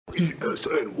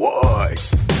PSNY.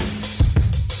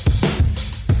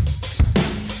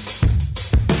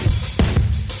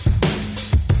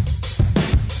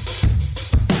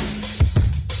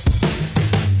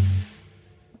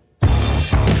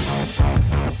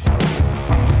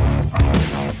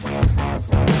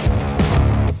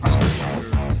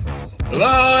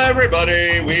 Hello,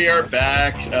 everybody. We are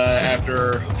back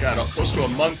after close to a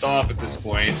month off at this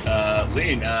point.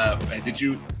 Lean,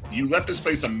 you left this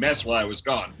place a mess while I was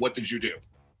gone. What did you do?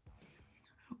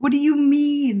 What do you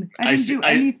mean? I didn't do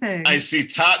anything. I see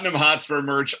Tottenham Hotspur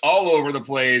merch all over the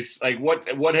place. Like,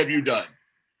 what have you done?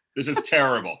 This is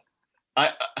terrible.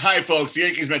 Hi, folks. The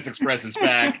Yankees Mets Express is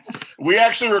back. We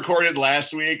actually recorded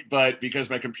last week, but because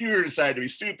my computer decided to be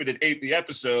stupid, it ate the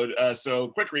episode. So,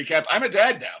 quick recap. I'm a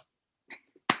dad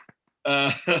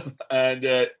now.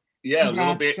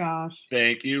 Congrats, Josh.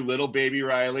 Thank you. Little baby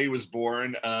Riley was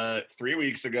born 3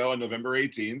 weeks ago on November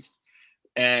 18th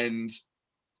and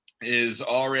is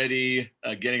already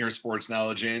getting her sports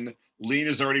knowledge in. Lean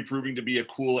is already proving to be a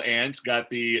cool aunt, got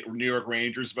the New York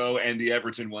Rangers bow and the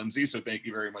Everton onesie, so thank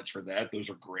you very much for that. Those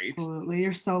are great. Absolutely.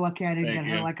 You're so lucky I didn't get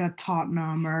her like a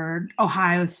Tottenham or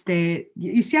Ohio State.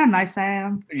 You see how nice I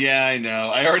am? Yeah, I know.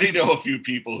 I already know a few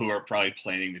people who are probably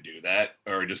planning to do that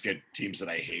or just get teams that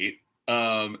I hate.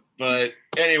 But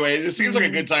anyway, this seems like a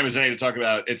good time as any to talk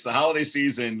about. It's the holiday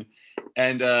season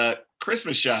and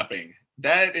Christmas shopping.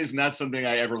 That is not something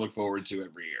I ever look forward to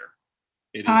every year.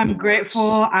 I'm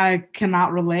grateful I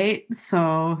cannot relate,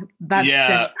 so that's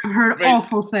I've heard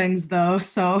awful things though.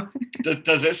 So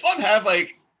does Islam have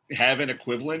an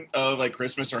equivalent of like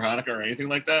Christmas or Hanukkah or anything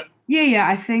like that? Yeah.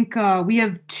 I think we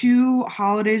have two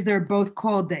holidays. They're both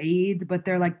called the Eid, but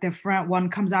they're like different. One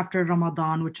comes after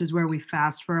Ramadan, which is where we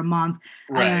fast for a month,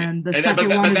 right? And the second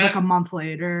one is like a month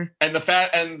later. And the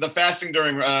fasting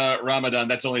during Ramadan,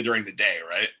 that's only during the day,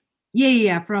 right?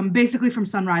 Yeah. From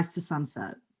sunrise to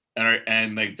sunset.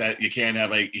 And like that, you can't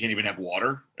even have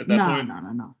water at that point.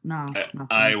 No.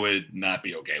 I would not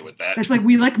be okay with that. It's like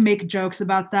we like make jokes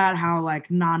about that. How like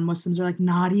non-Muslims are like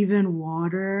not even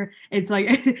water. It's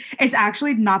like it's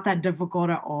actually not that difficult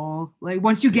at all. Like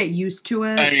once you get used to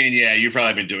it. I mean, yeah, you've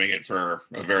probably been doing it for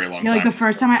a very long time. Like the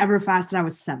first time I ever fasted, I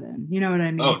was 7. You know what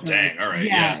I mean? Oh, so, dang! All right,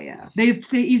 yeah. They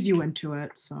ease you into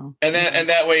it. So and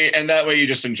that way you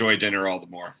just enjoy dinner all the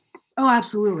more. Oh,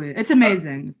 absolutely. It's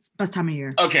amazing. It's best time of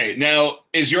year. Okay. Now,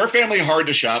 is your family hard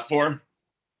to shop for?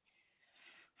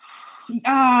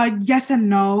 Yes and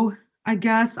no, I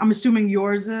guess. I'm assuming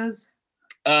yours is.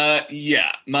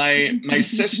 Yeah. My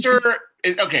sister,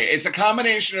 it's a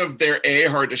combination of they're A,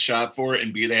 hard to shop for,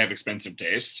 and B, they have expensive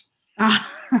taste.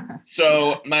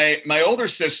 So my older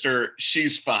sister,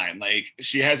 she's fine. Like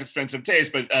she has expensive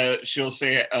taste, but she'll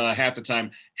say half the time,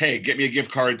 "Hey, get me a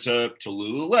gift card to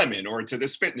Lululemon or to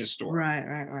this fitness store." Right.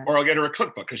 Or I'll get her a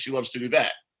cookbook because she loves to do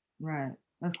that. Right.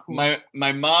 That's cool.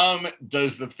 My mom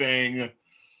does the thing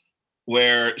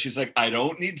where she's like, "I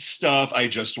don't need stuff. I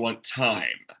just want time."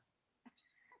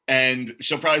 And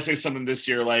she'll probably say something this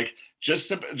year like, just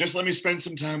let me spend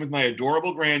some time with my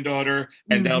adorable granddaughter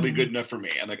and that'll be good enough for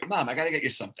me. I'm like, Mom, I got to get you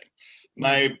something.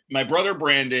 My brother,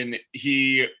 Brandon,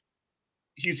 he's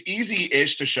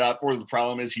easy-ish to shop for. The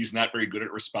problem is he's not very good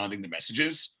at responding to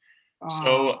messages.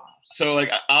 So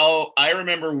like I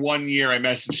remember one year I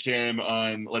messaged him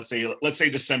on, let's say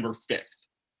December 5th.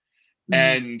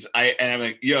 And I'm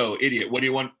like, yo, idiot, what do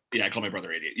you want? Yeah, I call my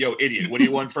brother idiot. Yo, idiot, what do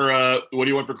you want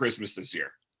for Christmas this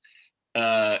year?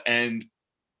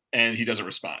 And he doesn't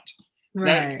respond.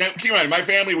 Right. Now, keep in mind, my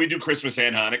family, we do Christmas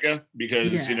and Hanukkah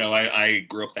because, I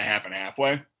grew up the half and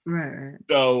halfway. Right.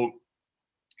 So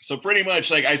pretty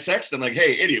much like I text him like,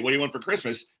 hey, idiot, what do you want for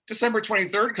Christmas? December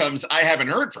 23rd comes, I haven't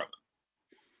heard from him.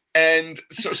 And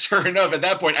so sure enough, at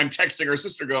that point, I'm texting her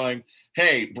sister going,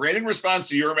 hey, Brandon responds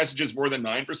to your messages more than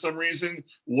mine for some reason.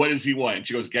 What does he want?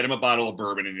 She goes, get him a bottle of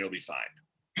bourbon and he'll be fine.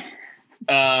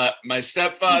 My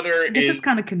stepfather is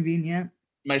kind of convenient.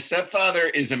 My stepfather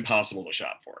is impossible to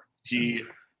shop for. He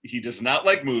does not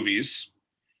like movies.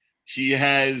 He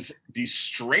has the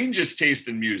strangest taste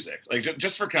in music. Like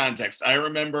just for context, I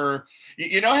remember,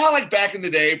 you know how like back in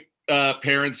the day,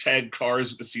 parents had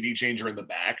cars with the CD changer in the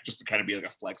back just to kind of be like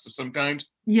a flex of some kind?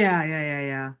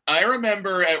 Yeah. I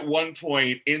remember at one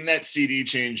point in that CD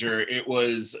changer, it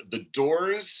was The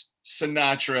Doors,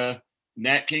 Sinatra,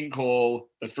 Nat King Cole,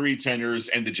 the Three Tenors,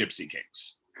 and the Gypsy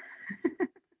Kings.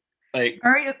 Like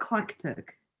very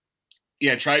eclectic.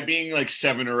 Yeah, try being like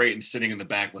 7 or 8 and sitting in the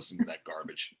back listening to that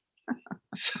garbage.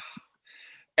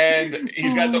 And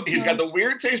he's got the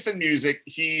weird taste in music.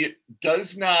 He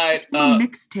does not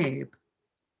mixtape.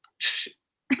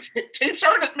 Mixtapes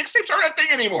aren't a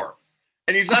thing anymore.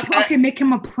 And he's not Okay, make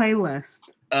him a playlist.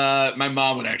 My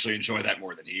mom would actually enjoy that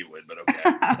more than he would, but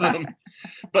okay.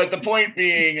 But the point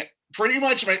being, pretty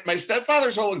much my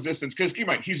stepfather's whole existence, because keep in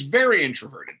mind, he's very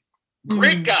introverted.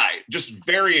 Great guy, just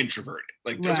very introverted.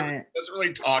 Like doesn't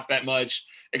really talk that much,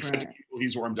 except to people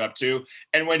he's warmed up to.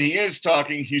 And when he is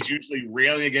talking, he's usually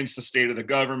railing against the state of the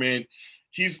government.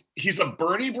 He's a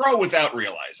Bernie bro without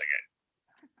realizing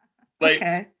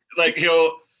it. Like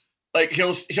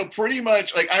he'll pretty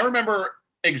much, like, I remember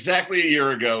exactly a year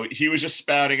ago, he was just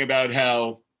spouting about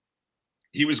how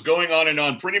he was going on and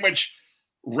on, pretty much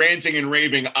ranting and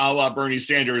raving a la Bernie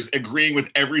Sanders, agreeing with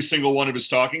every single one of his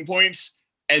talking points.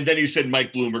 And then he said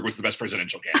Mike Bloomberg was the best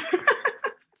presidential candidate.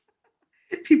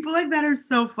 People like that are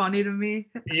so funny to me.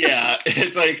 Yeah,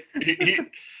 it's like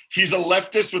he's a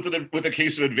leftist with a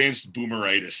case of advanced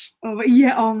boomeritis. Oh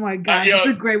yeah! Oh my God, that's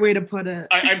a great way to put it.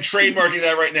 I'm trademarking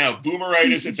that right now.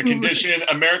 Boomeritis. It's a condition.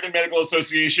 American Medical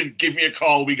Association. Give me a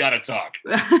call. We gotta talk.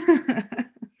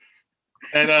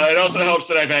 And it also helps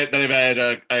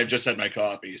that I've just had my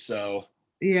coffee. So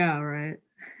yeah, right.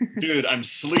 Dude, I'm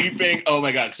sleeping. Oh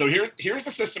my God. So here's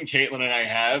the system Caitlin and I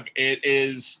have. It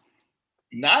is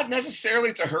not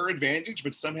necessarily to her advantage,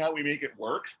 but somehow we make it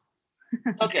work.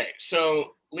 Okay,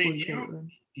 so Lee,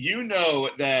 you know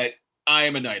that I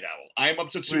am a night owl. I am up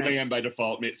to 2 a.m. by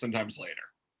default, sometimes later.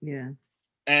 Yeah.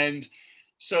 And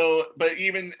so, but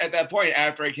even at that point,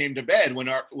 after I came to bed,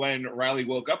 when Riley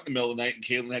woke up in the middle of the night and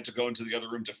Caitlin had to go into the other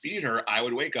room to feed her, I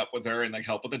would wake up with her and like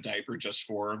help with a diaper just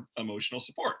for emotional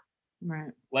support.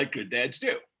 Right. Like good dads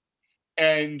do.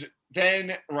 And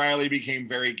then Riley became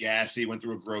very gassy, went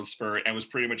through a growth spurt, and was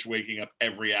pretty much waking up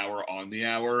every hour on the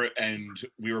hour, and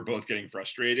we were both getting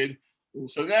frustrated.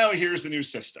 So now here's the new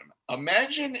system.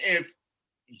 Imagine if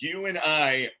you and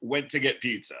I went to get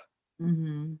pizza,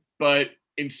 but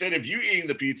instead of you eating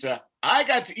the pizza, I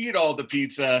got to eat all the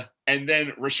pizza, and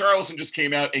then Richarlison just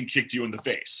came out and kicked you in the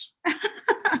face.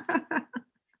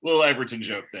 Little Everton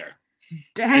joke there.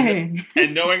 Dang.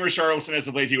 And knowing Richarlison as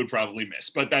of late, he would probably miss,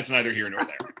 but that's neither here nor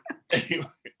there. Anyway,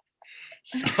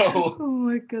 so oh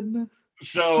my goodness.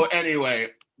 So anyway,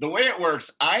 the way it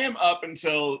works, I am up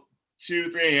until 2,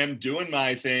 3 a.m. doing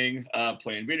my thing,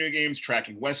 playing video games,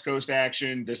 tracking West Coast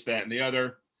action, this, that, and the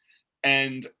other.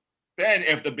 And then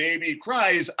if the baby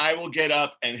cries, I will get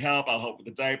up and help. I'll help with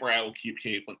the diaper. I will keep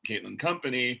Caitlin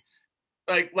company,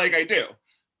 like I do.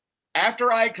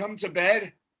 After I come to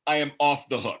bed, I am off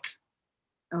the hook.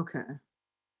 Okay.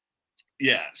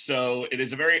 Yeah, so it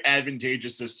is a very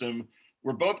advantageous system.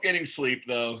 We're both getting sleep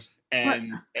though,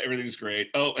 and everything's great.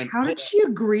 Oh, and how did she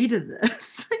agree to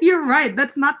this? You're right.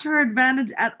 That's not to her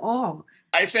advantage at all.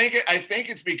 I think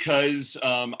it's because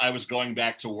I was going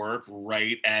back to work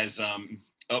right as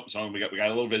so we got a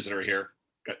little visitor here.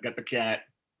 Got the cat.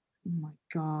 Oh my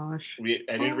gosh. I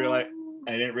didn't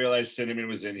realize Cinnamon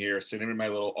was in here. Cinnamon, my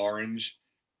little orange.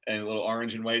 And a little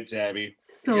orange and white tabby.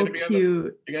 So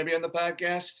cute. You gonna be on the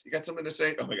podcast? You got something to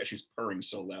say? Oh my gosh, she's purring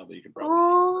so loud that you can probably.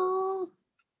 Oh.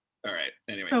 All right.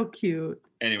 Anyway. So cute.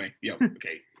 Anyway,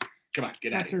 okay. Come on,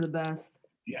 get out of here. That's her the best.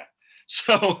 Yeah.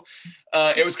 So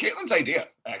it was Caitlin's idea,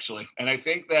 actually. And I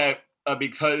think that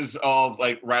because of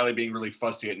like Riley being really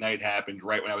fussy at night happened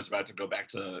right when I was about to go back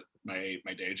to my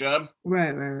day job.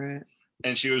 Right.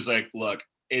 And she was like, look,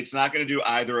 it's not going to do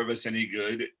either of us any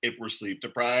good if we're sleep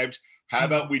deprived. How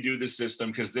about we do this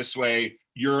system? Because this way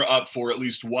you're up for at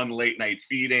least one late night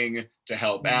feeding to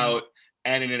help out.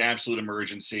 And in an absolute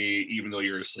emergency, even though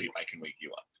you're asleep, I can wake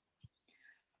you up.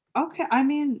 Okay. I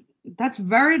mean, that's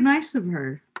very nice of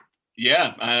her.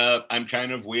 Yeah. I'm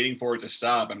kind of waiting for it to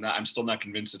stop. I'm still not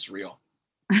convinced it's real.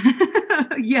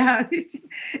 Yeah.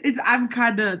 I'm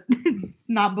kind of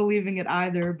not believing it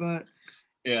either, but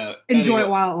yeah. Enjoy it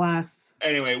while it lasts.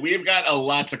 Anyway, we've got a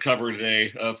lot to cover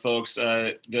today, folks.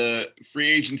 The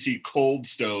free agency cold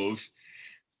stove.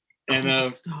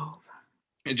 And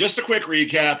just a quick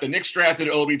recap. The Knicks drafted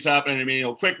Obi Toppin and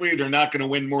Emmanuel quickly. They're not going to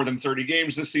win more than 30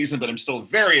 games this season, but I'm still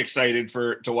very excited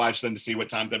to watch them to see what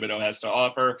Tom Thibodeau has to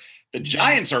offer. The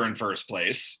Giants are in first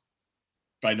place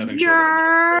by nothing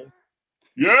short of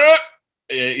yeah.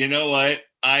 You know what?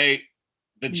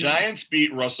 The Giants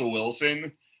beat Russell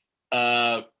Wilson.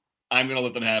 I'm going to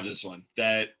let them have this one.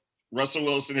 That Russell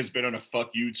Wilson has been on a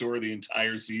fuck you tour the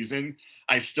entire season.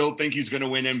 I still think he's going to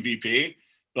win MVP,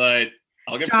 but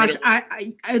I'll give Josh,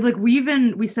 I like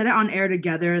we said it on air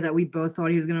together that we both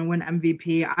thought he was going to win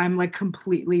MVP. I'm like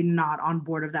completely not on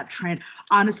board of that trend.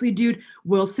 Honestly, dude,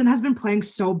 Wilson has been playing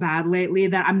so bad lately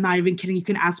that I'm not even kidding. You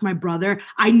can ask my brother.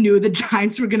 I knew the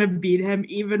Giants were going to beat him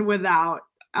even without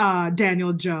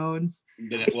Daniel Jones.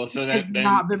 Well, so that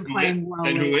not been playing well.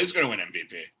 Then who is going to win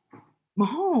MVP?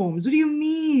 Mahomes, what do you Oh,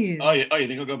 mean? you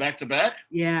think he'll go back to back?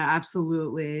 Yeah,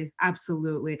 absolutely.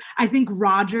 Absolutely. I think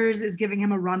Rodgers is giving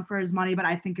him a run for his money, but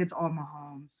I think it's all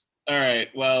Mahomes. All right.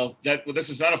 Well, this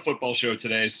is not a football show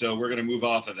today, so we're going to move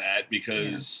off of that Yeah.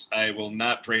 because I will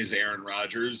not praise Aaron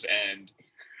Rodgers, and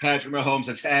Patrick Mahomes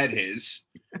has had his.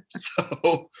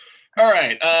 So, all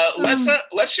right.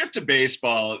 Let's shift to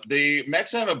baseball. The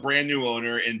Mets have a brand new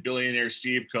owner in billionaire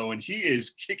Steve Cohen. He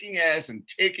is kicking ass and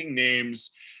taking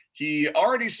names. He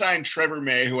already signed Trevor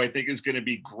May, who I think is going to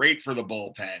be great for the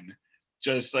bullpen,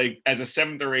 just like as a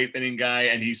seventh or eighth inning guy,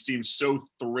 and he seems so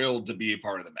thrilled to be a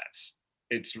part of the Mets.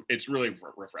 It's really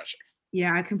refreshing.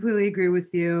 Yeah, I completely agree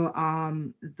with you.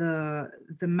 The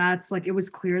Mets, like it was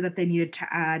clear that they needed to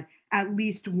add at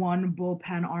least one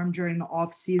bullpen arm during the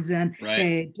offseason. Right.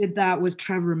 They did that with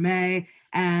Trevor May,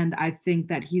 and I think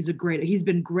that he's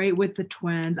been great with the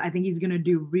Twins. I think he's going to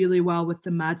do really well with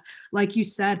the Mets, like you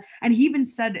said. And he even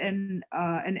said in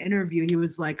an interview, he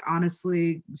was like,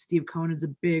 honestly, Steve Cohen is a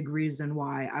big reason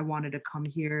why I wanted to come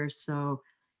here. So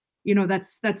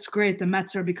that's great. The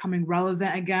Mets are becoming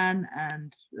relevant again,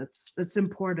 and that's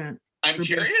important I'm for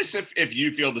baseball. curious if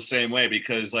you feel the same way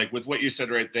because like with what you said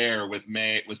right there with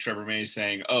Trevor May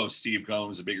saying, "Oh, Steve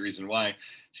Cohen is a big reason why."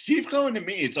 Steve Cohen to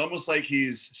me, it's almost like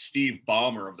he's Steve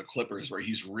Ballmer of the Clippers, where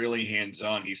he's really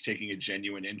hands-on. He's taking a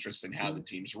genuine interest in how the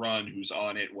teams run, who's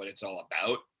on it, what it's all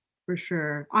about. For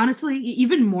sure. Honestly,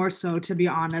 even more so, to be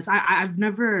honest. I've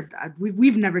never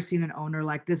we've never seen an owner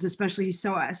like this, especially he's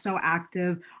so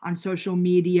active on social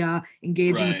media,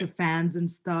 engaging with Right. the fans and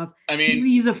stuff. I He's, mean,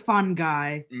 he's a fun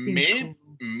guy. Seems maybe cool.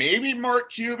 maybe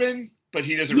Mark Cuban, but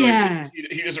he doesn't really Yeah,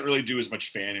 he doesn't really do as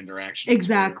much fan interaction on Twitter.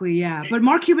 exactly. Yeah. He, But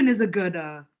Mark Cuban is a good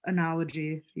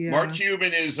analogy. Mark Yeah.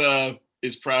 Cuban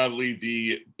is probably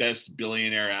the best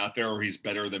billionaire out there, or he's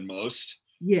better than most.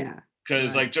 Yeah.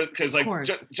 Because Right. Of course.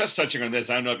 just touching on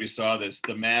this, I don't know if you saw this.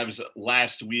 The Mavs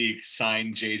last week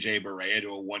signed JJ Barea to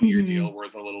a 1 year Mhm. deal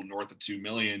worth a little north of $2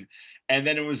 million, and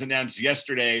then it was announced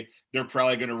yesterday they're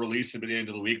probably going to release him at the end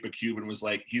of the week. But Cuban was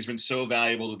like, he's been so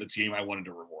valuable to the team, I wanted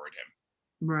to reward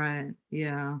him, Right.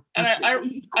 Yeah. and That's I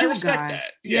cool respect guy.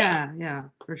 that. Yeah, Yeah. Yeah.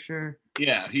 For sure.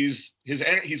 yeah. He's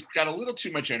got a little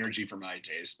too much energy for my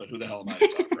taste, but who the hell am I to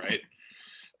talk, right?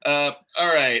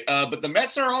 All right. But the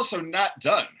Mets are also not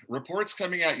done. Reports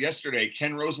coming out yesterday,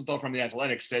 Ken Rosenthal from The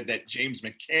Athletic said that James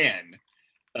McCann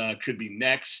could be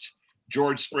next.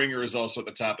 George Springer is also at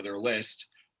the top of their list.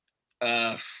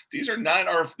 These are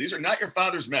not your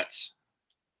father's Mets.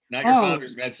 Not your Oh,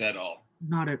 father's Mets at all.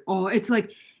 not at all. It's like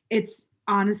it's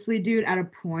honestly, dude, at a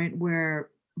point where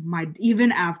my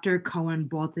even after Cohen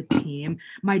bought the team,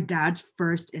 my dad's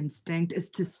first instinct is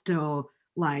to still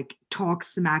like talk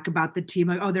smack about the team,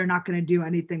 like, oh, they're not gonna do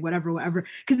anything, whatever, whatever.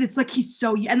 Because it's like he's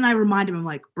so and then I remind him, I'm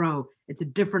like, bro, it's a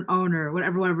different owner,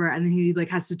 whatever, whatever. And then he like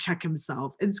has to check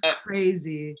himself. It's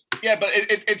crazy. Yeah, but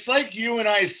it's like you and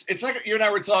I. It's like you and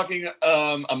I were talking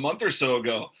a month or so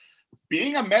ago.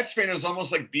 Being a Mets fan is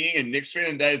almost like being a Knicks fan,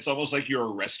 in that it's almost like you're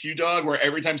a rescue dog, where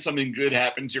every time something good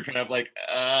happens, you're kind of like,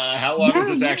 how long is Yeah,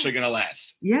 this yeah, actually going to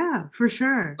last? yeah, for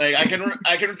sure. Like I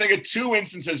can think of two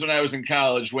instances when I was in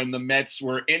college when the Mets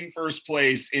were in first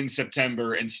place in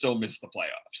September and still missed the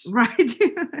playoffs. Right.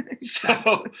 So,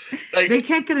 Exactly. like They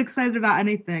can't get excited about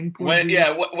anything. Poor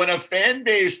dudes. when a fan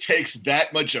base takes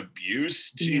that much abuse,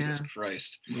 Jesus Yeah.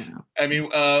 Christ. Yeah. I mean,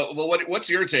 well, what's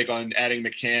your take on adding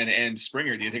McCann and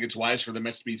Springer? Do you think it's wise for the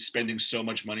Mets to be spending so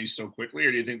much money so quickly,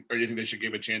 or do you think they should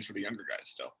give a chance for the younger guys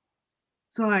still?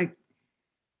 So like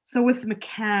so with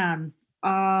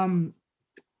um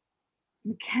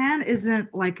McCann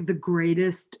isn't like the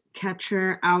greatest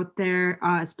catcher out there,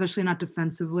 especially not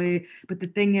defensively. But the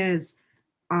thing is,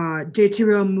 JT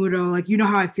Realmuto, like you know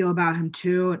how I feel about him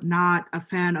too. Not a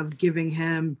fan of giving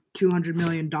him $200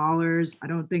 million. I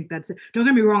don't think that's it. Don't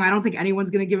get me wrong. I don't think anyone's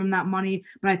gonna give him that money,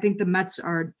 but I think the Mets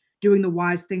are doing the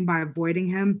wise thing by avoiding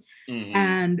him. Mm-hmm.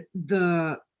 And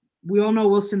we all know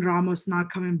Wilson Ramos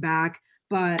not coming back,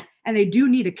 but and they do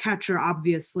need a catcher,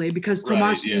 obviously, because Right.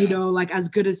 Tomas Yeah. Nido, like as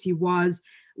good as he was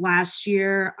last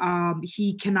year,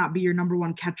 he cannot be your number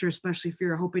one catcher, especially if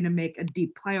you're hoping to make a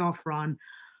deep playoff run.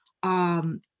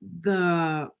 Um,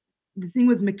 the thing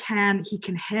with McCann, he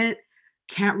can hit,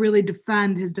 can't really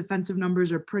defend. His defensive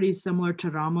numbers are pretty similar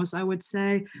to Ramos, I would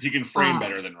say. He can frame Uh,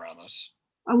 better than Ramos.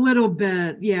 a little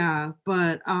bit, yeah,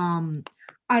 but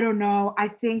I don't know. I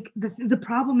think the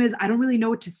problem is I don't really know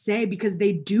what to say because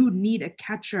they do need a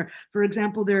catcher. For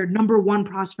example, their number one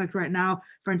prospect right now,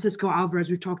 Francisco Alvarez.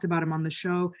 We talked about him on the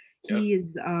show. Yep. He is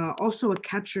also a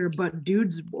catcher, but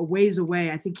dude's a ways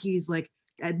away. I think he's like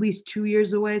at least 2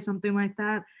 years away, something like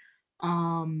that.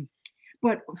 Um,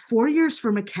 but 4 years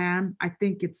for McCann, I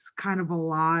think it's kind of a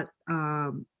lot.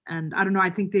 And I don't know.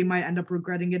 I think they might end up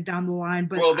regretting it down the line.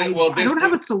 But I don't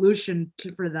have a solution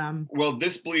for them. Well,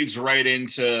 this bleeds right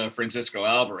into Francisco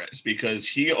Alvarez because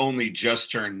he only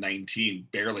just turned 19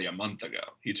 barely a month ago.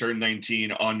 He turned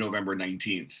 19 on November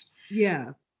 19th.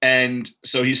 Yeah. And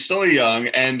so he's still young.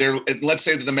 And let's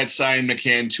say that the Mets signed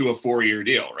McCann to a 4-year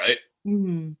deal, right?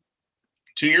 Mm-hmm.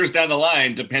 2 years down the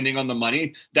line, depending on the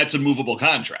money, that's a movable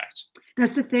contract.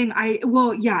 That's the thing. I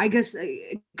guess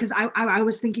because I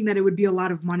was thinking that it would be a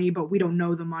lot of money, but we don't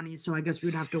know the money, so I guess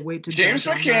we'd have to wait to. James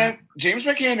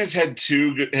McCann has had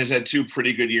two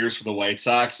pretty good years for the White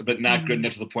Sox, but not good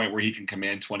enough to the point where he can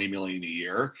command $20 million a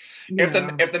year.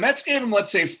 Yeah. If the Mets gave him,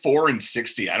 let's say, $4 and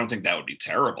 $60, I don't think that would be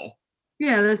terrible.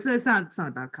 Yeah, it's not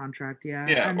a bad contract. Yeah.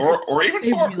 Yeah, or even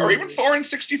 $4 and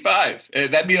 $65.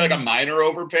 That'd be like a minor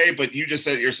overpay, but you just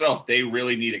said it yourself. They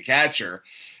really need a catcher.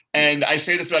 And I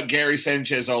say this about Gary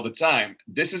Sanchez all the time.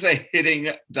 This is a hitting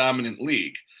dominant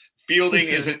league. Fielding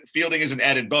is an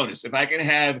added bonus. If I can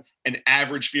have an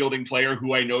average fielding player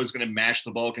who I know is going to mash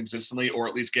the ball consistently or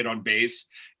at least get on base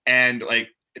and like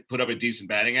put up a decent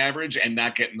batting average and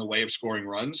not get in the way of scoring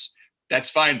runs, that's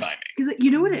fine by me. Because you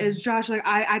know what it is, Josh? Like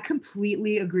I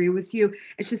completely agree with you.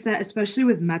 It's just that especially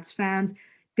with Mets fans,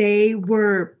 they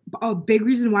were a big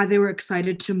reason why they were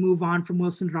excited to move on from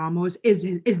Wilson Ramos is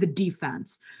the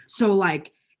defense. So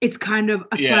like it's kind of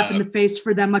a slap in the face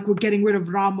for them. Like we're getting rid of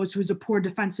Ramos, who's a poor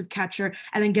defensive catcher,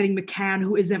 and then getting McCann,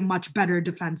 who isn't much better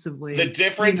defensively. The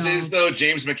difference is though,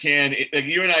 James McCann, like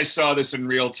you and I saw this in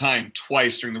real time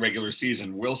twice during the regular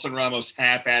season. Wilson Ramos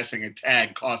half-assing a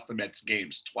tag cost the Mets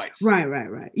games twice.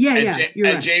 Right. Yeah,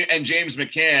 and James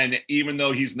McCann, even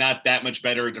though he's not that much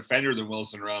better a defender than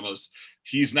Wilson Ramos,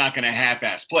 he's not going to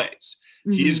half-ass plays.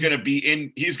 Mm-hmm. He's going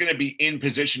to be in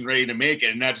position, ready to make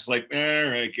it, and not just like, all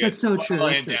right, good. That's so true.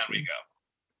 And down we go.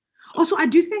 Also, I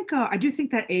do think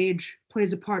that age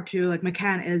plays a part too. Like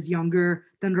McCann is younger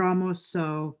than Ramos,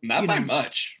 so not by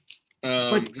much.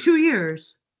 Like 2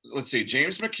 years. Let's see,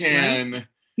 James McCann. Right?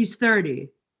 He's 30.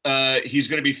 He's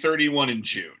going to be 31 in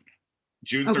June.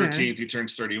 June 13th, he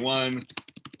turns 31.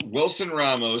 Wilson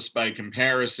Ramos, by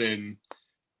comparison,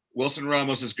 Wilson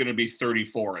Ramos is going to be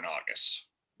 34 in August.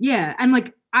 Yeah, and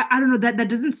like I don't know, that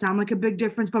doesn't sound like a big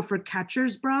difference, but for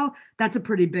catchers, bro, that's a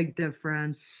pretty big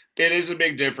difference. It is a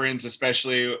big difference,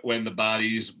 especially when the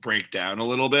bodies break down a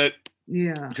little bit.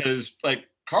 Yeah. Because like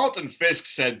Carlton Fisk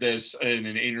said this in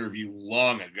an interview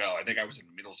long ago. I think I was in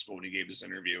middle school when he gave this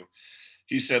interview.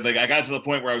 He said, like, I got to the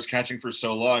point where I was catching for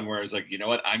so long where I was like, you know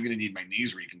what, I'm going to need my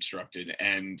knees reconstructed.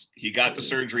 And he got the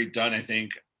surgery done, I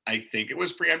think it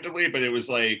was preemptively, but it was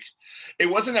like, it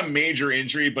wasn't a major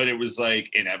injury, but it was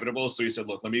like inevitable. So he said,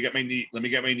 look, let me get my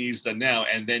knees done now.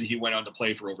 And then he went on to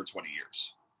play for over 20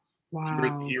 years.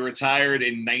 Wow. He retired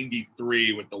in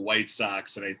 93 with the White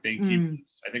Sox. And I think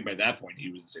I think by that point he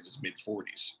was in his mid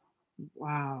 40s.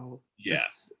 Wow. Yeah.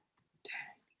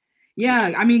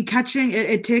 Yeah, I mean, catching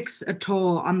it takes a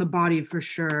toll on the body for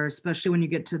sure, especially when you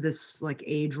get to this like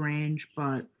age range.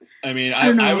 But I mean,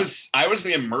 I was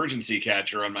the emergency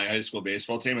catcher on my high school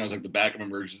baseball team. I was like the backup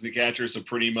emergency catcher, so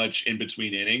pretty much in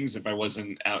between innings, if I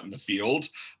wasn't out in the field,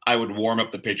 I would warm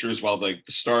up the pitchers while like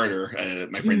the starter,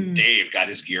 my friend Dave, got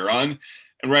his gear on.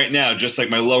 And right now, just like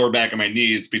my lower back and my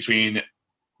knees, between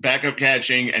backup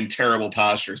catching and terrible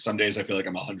posture, some days I feel like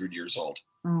I'm 100 years old.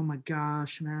 Oh my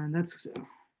gosh, man, that's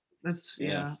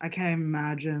yeah, I can't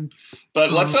imagine.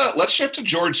 But let's shift to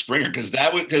George Springer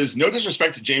because no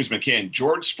disrespect to James McCann,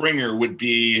 George Springer would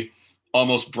be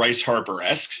almost Bryce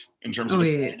Harper-esque in terms of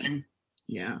his standing.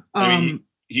 Yeah. I mean,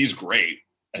 he's great.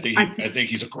 I think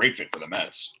he's a great fit for the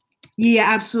Mets. Yeah,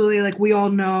 absolutely. Like we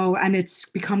all know, and it's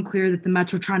become clear that the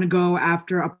Mets were trying to go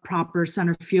after a proper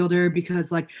center fielder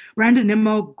because like Brandon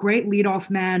Nimmo, great leadoff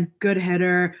man, good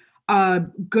hitter.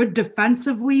 Good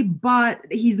defensively, but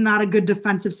he's not a good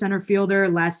defensive center fielder.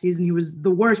 Last season, he was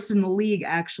the worst in the league,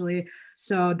 actually.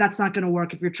 So that's not going to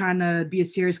work. If you're trying to be a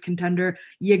serious contender,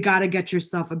 you got to get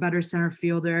yourself a better center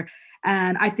fielder.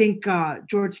 And I think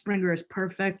George Springer is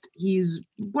perfect. He's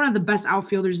one of the best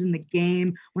outfielders in the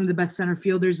game, one of the best center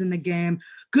fielders in the game.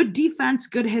 Good defense,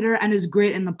 good hitter, and is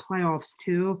great in the playoffs,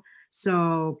 too.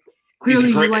 So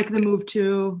clearly, you like the move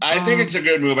too. I think it's a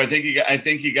good move. I think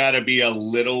you got to be a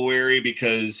little wary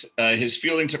because his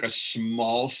fielding took a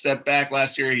small step back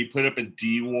last year. He put up a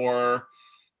D-WAR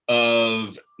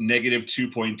of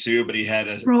 -2.2, but he had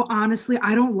a. Bro, honestly,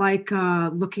 I don't like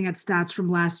looking at stats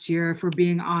from last year, if we're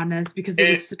being honest, because it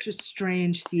was such a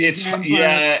strange season. You're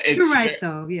right,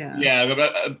 though. Yeah. Yeah,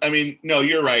 but I mean, no,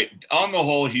 you're right. On the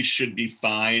whole, he should be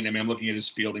fine. I mean, I'm looking at his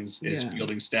fielding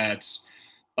stats.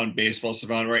 on Baseball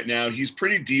Savant right now. He's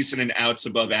pretty decent in outs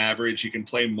above average. He can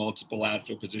play multiple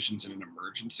outfield positions in an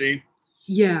emergency.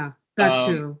 Yeah, that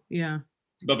too. Yeah.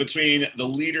 But between the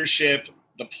leadership,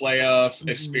 the playoff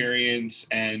experience,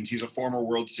 and he's a former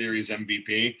World Series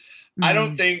MVP, I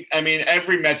don't think, I mean,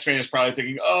 every Mets fan is probably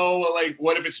thinking, oh, well, like,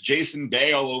 what if it's Jason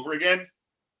Bay all over again?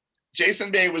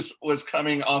 Jason Bay was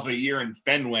coming off a year in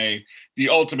Fenway, the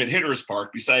ultimate hitter's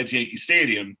park besides Yankee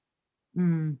Stadium,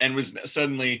 and was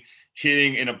suddenly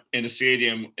hitting in a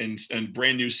stadium in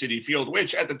brand new Citi Field,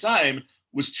 which at the time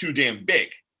was too damn big.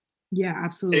 Yeah,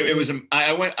 absolutely. It was.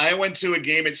 I went to a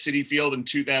game at Citi Field in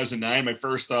 2009. My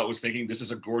first thought was thinking, this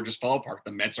is a gorgeous ballpark.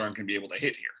 The Mets aren't going to be able to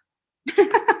hit here.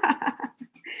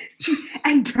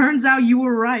 And turns out you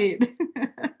were right.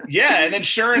 Yeah, and then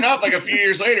sure enough, like a few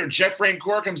years later, Jeff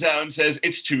Francoeur comes out and says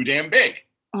it's too damn big.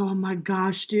 Oh my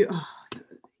gosh, dude. Oh,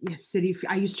 yeah, City.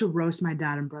 I used to roast my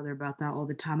dad and brother about that all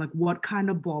the time. Like, what kind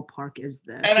of ballpark is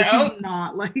this? And this is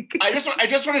not like. I just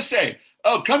want to say,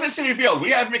 oh, come to Citi Field. We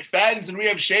have McFadden's and we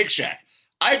have Shake Shack.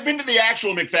 I've been to the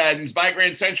actual McFadden's by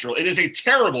Grand Central. It is a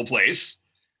terrible place.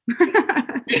 You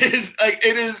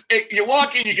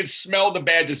walk in, you can smell the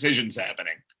bad decisions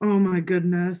happening. Oh my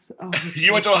goodness. Oh,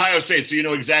 you went to Ohio State, so you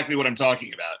know exactly what I'm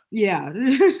talking about. Yeah.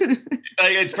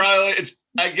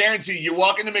 I guarantee you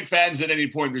walk into McFadden's at any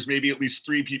point, there's maybe at least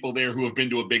 3 people there who have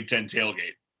been to a Big Ten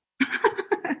tailgate.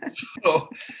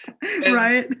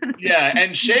 Right. Yeah.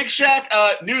 And Shake Shack,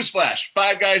 newsflash,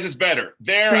 Five Guys is better.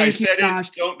 I said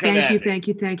it. Don't come at me.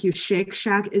 Thank you. Shake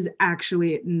Shack is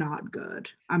actually not good.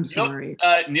 I'm sorry.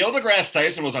 Neil deGrasse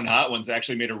Tyson was on Hot Ones,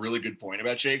 actually made a really good point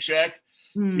about Shake Shack.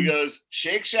 He goes,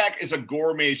 Shake Shack is a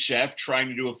gourmet chef trying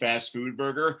to do a fast food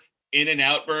burger.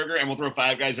 In-N-Out Burger, and we'll throw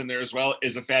Five Guys in there as well,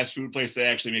 is a fast food place that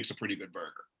actually makes a pretty good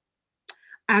burger.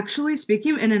 Actually,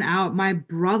 speaking of In-N-Out, my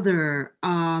brother,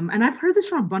 and I've heard this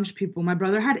from a bunch of people, my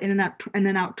brother had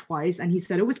In-N-Out twice, and he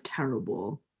said it was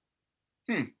terrible.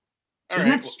 Isn't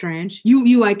that strange?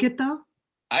 You like it, though?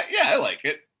 I like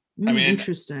it. I mean,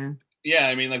 interesting. Yeah,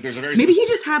 I mean, like, there's a very maybe he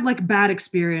just had, like, bad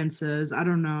experiences. I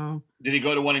don't know. Did he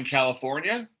go to one in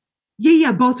California?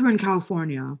 Yeah, both were in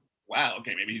California. Wow,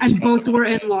 okay, maybe. And both were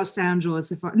in Los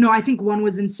Angeles. I think one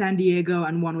was in San Diego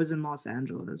and one was in Los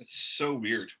Angeles. It's so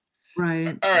weird.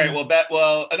 Right. All right.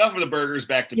 Well, enough of the burgers.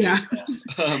 Back to baseball.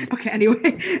 Okay. Anyway,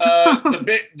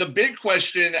 the big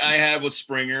question I have with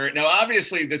Springer now,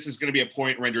 obviously, this is going to be a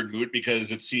point rendered moot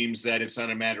because it seems that it's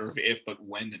not a matter of if, but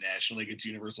when the National League gets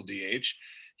universal DH.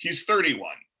 He's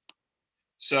 31,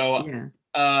 so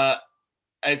I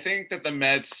think that the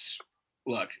Mets.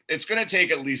 Look, it's going to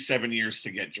take at least 7 years to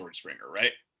get George Springer,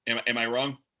 right? Am I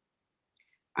wrong?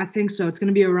 I think so. It's going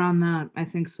to be around that. I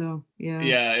think so.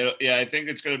 Yeah. Yeah. I think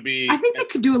it's going to be. I think they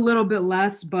could do a little bit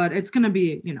less, but it's going to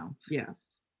be,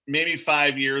 maybe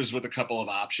 5 years with a couple of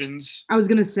options. I was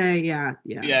going to say, yeah.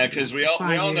 Yeah, because we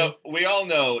all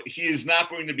know he is not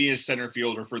going to be a center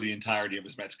fielder for the entirety of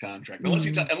his Mets contract unless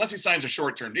he signs a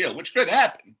short-term deal, which could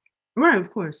happen. Right,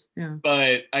 of course, yeah.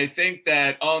 But I think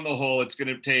that on the whole, it's going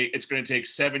to take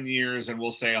 7 years, and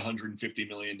we'll say $150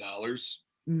 million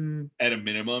at a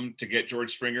minimum to get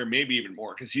George Springer, maybe even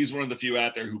more, because he's one of the few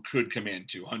out there who could command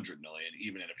 $200 million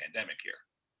even in a pandemic year.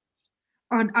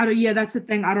 Yeah, that's the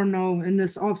thing. I don't know. In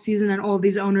this offseason, and all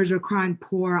these owners are crying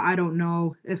poor. I don't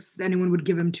know if anyone would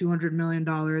give him $200 million.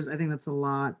 I think that's a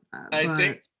lot.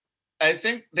 I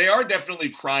think they are definitely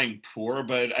crying poor,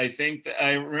 but I think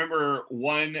I remember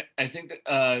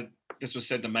this was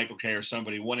said to Michael Kay or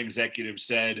somebody. One executive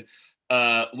said,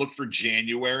 look for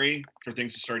January for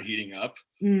things to start heating up.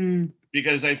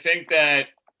 Because I think that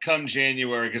come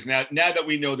January, because now that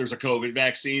we know there's a COVID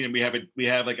vaccine and we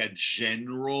have like a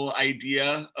general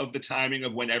idea of the timing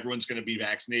of when everyone's going to be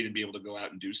vaccinated and be able to go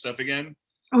out and do stuff again.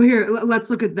 Oh, here, let's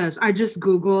look at this. I just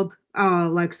Googled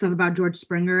like stuff about George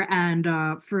Springer, and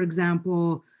for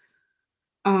example,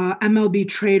 MLB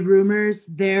Trade Rumors,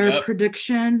 their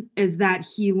prediction is that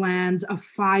he lands a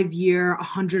 5-year,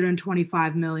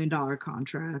 $125 million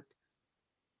contract.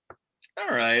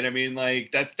 All right. I mean,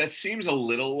 like that seems a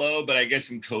little low, but I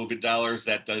guess in COVID dollars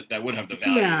that would have the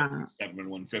value of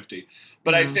 $7,150.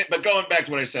 But but going back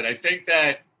to what I said, I think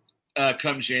that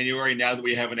come January, now that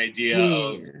we have an idea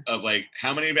of like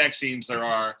how many vaccines there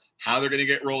are, how they're going to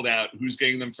get rolled out, who's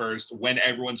getting them first, when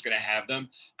everyone's going to have them,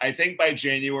 I think by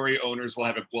January owners will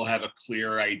have a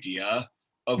clear idea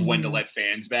of when to let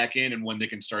fans back in and when they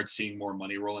can start seeing more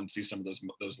money roll and see some of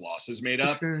those losses made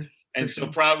up. So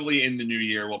probably in the new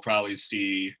year, we'll probably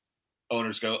see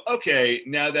owners go, okay,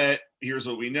 now that here's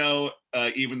what we know,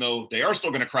 even though they are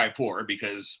still going to cry poor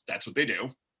because that's what they do.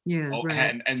 Yeah,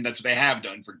 and that's what they have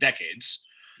done for decades.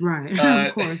 Right,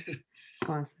 of course.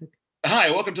 Classic.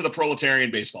 Hi, welcome to the Proletarian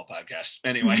Baseball Podcast.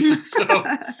 Anyway, so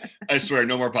I swear,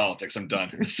 no more politics. I'm done.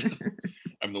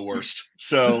 I'm the worst.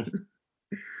 So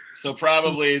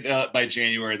probably by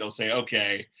January they'll say,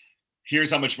 okay,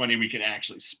 here's how much money we can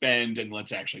actually spend, and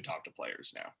let's actually talk to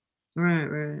players now.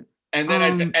 Right. And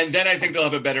then I think they'll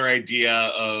have a better idea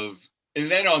of.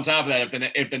 And then on top of that,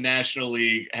 if the National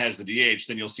League has the DH,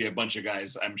 then you'll see a bunch of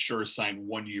guys, I'm sure, sign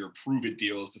 1-year prove-it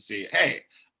deals to say, hey,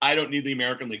 I don't need the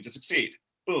American League to succeed.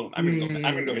 Boom, I'm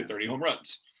gonna go hit 30 home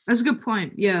runs. That's a good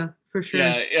point. Yeah, for sure.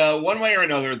 Yeah, one way or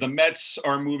another, the Mets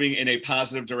are moving in a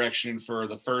positive direction for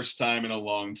the first time in a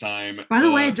long time. By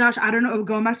the way, Josh, I don't know,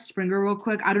 going back to Springer real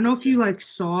quick, I don't know if you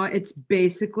saw, it's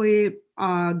basically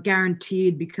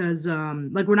guaranteed because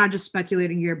we're not just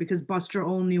speculating here, because Buster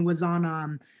Olney was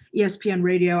on ESPN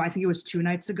radio, I think it was 2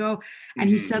 nights ago, and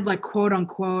he said, quote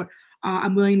unquote,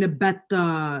 I'm willing to bet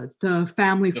the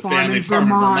family farm in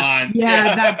Vermont.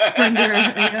 Yeah, that's Springer.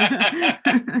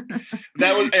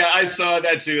 That was, I saw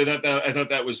that too. I thought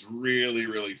that was really,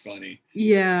 really funny.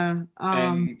 Yeah.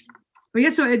 But yeah,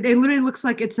 so it literally looks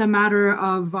like it's a matter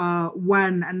of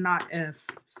when and not if.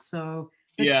 So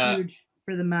that's huge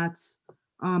for the Mets.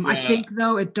 I think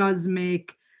though it does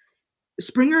make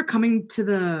Springer coming to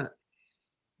the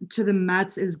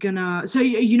Mets is gonna. So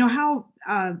you know how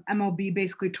MLB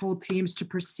basically told teams to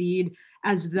proceed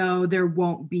as though there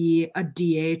won't be a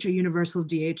DH, a universal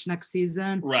DH next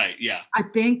season. Right. Yeah. I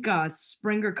think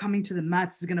Springer coming to the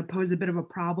Mets is going to pose a bit of a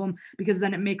problem, because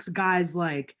then it makes guys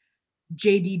like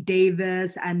JD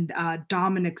Davis and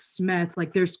Dominic Smith,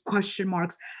 there's question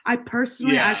marks. I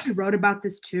actually wrote about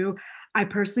this too. I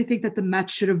personally think that the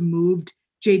Mets should have moved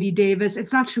JD Davis.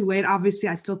 It's not too late. Obviously,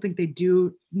 I still think they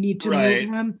do need to move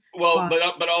him. Well,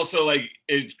 but also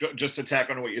just to tack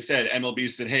on what you said, MLB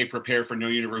said, hey, prepare for no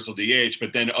universal DH,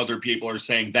 but then other people are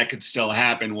saying that could still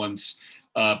happen once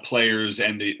players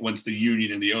and once the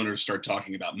union and the owners start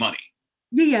talking about money.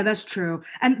 Yeah, that's true.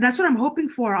 And that's what I'm hoping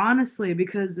for, honestly,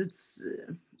 because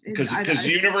because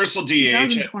universal DH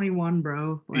 2021,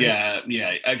 bro.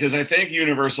 Because I think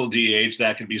universal DH,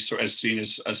 that could be seen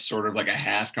as sort of like a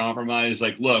half compromise.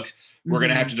 Look, we're going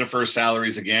to have to defer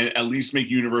salaries again. At least make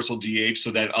universal DH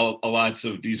so that a lots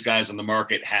of these guys on the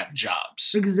market have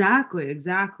jobs. Exactly.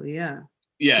 Yeah.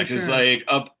 Yeah, because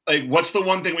what's the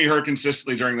one thing we heard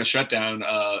consistently during the shutdown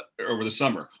over the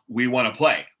summer? We want to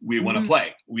play. We want to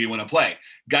play. We want to play.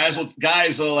 Guys will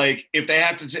if they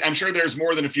have to. I'm sure there's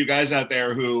more than a few guys out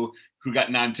there who got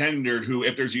non-tendered. Who,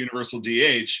 if there's a universal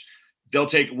DH, they'll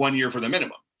take 1 year for the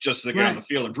minimum just to get on the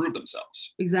field and prove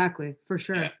themselves. Exactly, for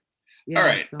sure. Yeah. All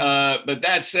right. So. But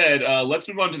that said, let's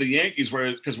move on to the Yankees,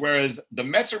 whereas the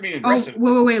Mets are being aggressive.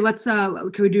 Oh, wait. Let's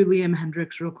can we do Liam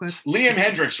Hendriks real quick? Liam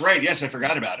Hendriks, right? Yes, I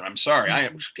forgot about him. I'm sorry.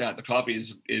 The coffee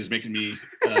is making me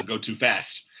go too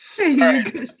fast. All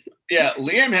right. Good. Yeah,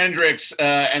 Liam Hendriks,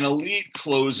 an elite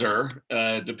closer,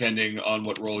 depending on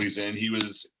what role he's in. He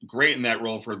was great in that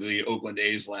role for the Oakland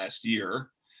A's last year.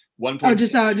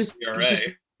 1.6 just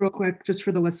real quick, just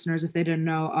for the listeners, if they didn't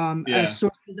know,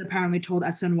 sources apparently told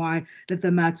SNY that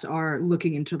the Mets are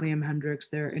looking into Liam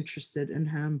Hendriks. They're interested in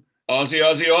him.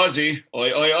 Aussie.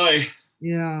 Oi, oi, oi.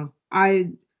 Yeah.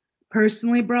 I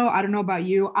personally, bro, I don't know about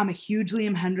you. I'm a huge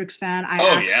Liam Hendriks fan.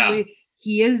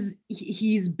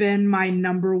 He's been my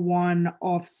number one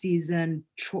off-season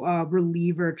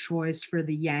reliever choice for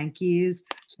the Yankees.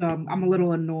 So I'm a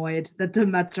little annoyed that the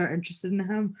Mets are interested in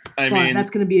him. But that's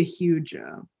going to be a huge...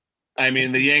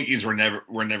 the Yankees were never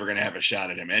going to have a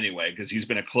shot at him anyway, because he's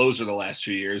been a closer the last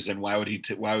 2 years. And why would he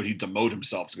demote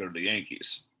himself to go to the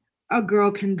Yankees? A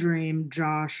girl can dream,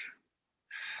 Josh.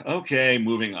 Okay,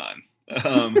 moving on.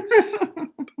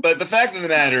 But the fact of the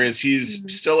matter is, he's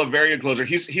still a very good closer.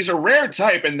 He's a rare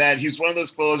type in that he's one of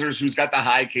those closers who's got the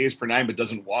high Ks per nine, but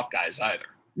doesn't walk guys either.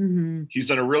 Mm-hmm. He's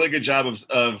done a really good job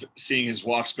of seeing his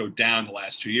walks go down the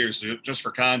last 2 years. So just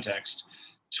for context,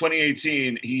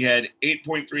 2018, he had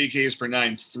 8.3 Ks per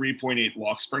nine, 3.8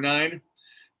 walks per nine.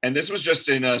 And this was just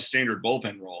in a standard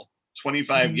bullpen role.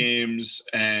 25 games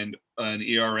and an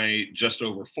ERA just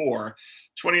over 4.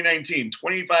 2019,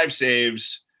 25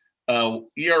 saves,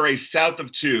 ERA south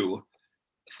of 2,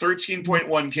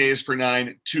 13.1 Ks per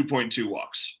nine, 2.2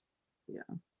 walks. Yeah.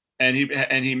 And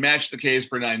he matched the Ks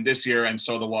per nine this year and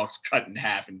saw the walks cut in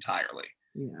half entirely.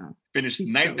 Yeah. Finished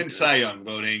ninth in Cy Young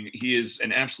voting. He is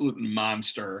an absolute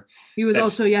monster. He was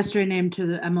also yesterday named to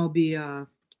the MLB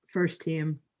first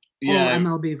team. Yeah.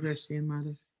 MLB first team,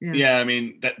 rather. Yeah,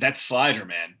 that slider,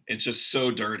 man, it's just so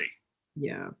dirty.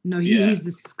 Yeah. No, he's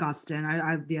disgusting.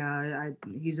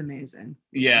 He's amazing.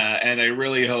 Yeah, and I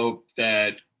really hope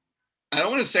that I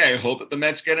don't want to say I hope that the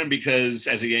Mets get him because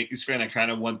as a Yankees fan, I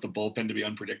kind of want the bullpen to be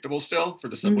unpredictable still for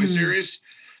the Subway Mhm. Series.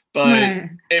 But Right.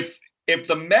 if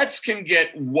the Mets can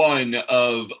get one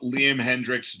of Liam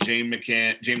Hendricks, James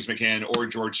McCann, or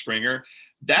George Springer,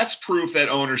 that's proof that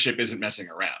ownership isn't messing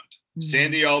around. Mhm.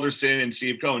 Sandy Alderson and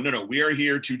Steve Cohen, no, we are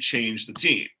here to change the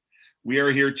team. We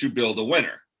are here to build a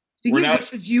winner. We're Speaking of not.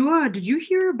 which, did you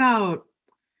hear about,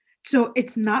 so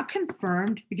it's not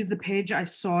confirmed because the page I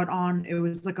saw it on, it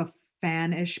was like a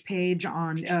fan-ish page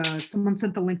on someone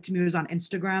sent the link to me, it was on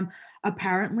Instagram.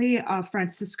 Apparently,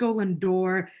 Francisco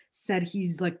Lindor said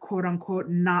he's like quote unquote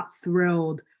not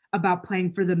thrilled about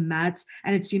playing for the Mets,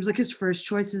 and it seems like his first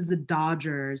choice is the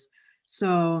Dodgers.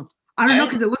 So I don't know, I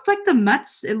because it looked like the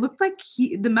Mets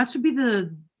would be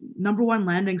the number one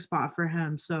landing spot for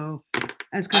him. So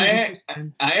that's kind of I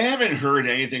interesting. I haven't heard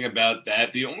anything about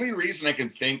that. The only reason I can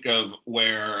think of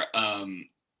where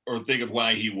or think of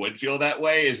why he would feel that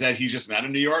way is that he's just not a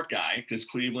New York guy because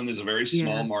Cleveland is a very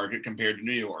small Yeah. market compared to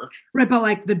New York. Right, but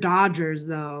like the Dodgers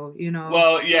though, you know.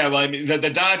 Well, yeah, well, I mean the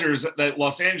Dodgers, the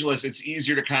Los Angeles, it's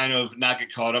easier to kind of not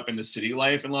get caught up in the city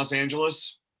life in Los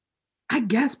Angeles. I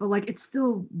guess, but like it's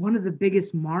still one of the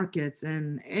biggest markets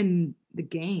in the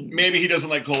game. Maybe he doesn't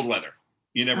like cold weather.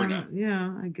 You never know.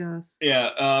 Yeah, I guess.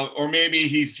 Yeah, or maybe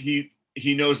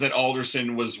he knows that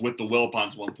Alderson was with the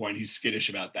Wilpons one point. He's skittish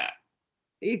about that.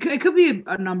 It could be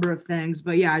a number of things,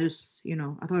 but yeah, I just, I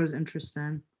thought it was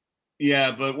interesting. Yeah,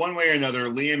 but one way or another,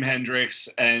 Liam Hendricks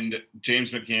and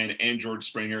James McCann and George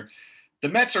Springer, the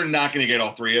Mets are not going to get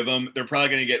all three of them. They're probably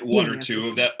going to get one Yeah, or yeah, for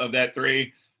two sure. of that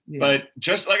three. Yeah. But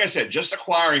just like I said, just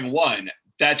acquiring one,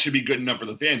 that should be good enough for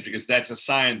the fans because that's a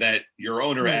sign that your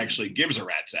owner Right. actually gives a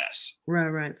rat's ass.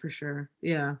 Right, for sure.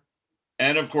 Yeah.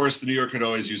 And of course, the New York could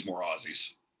always use more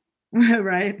Aussies.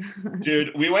 Right.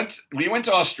 Dude, we went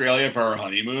to Australia for our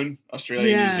honeymoon,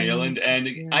 Australia, New Yeah. Zealand, and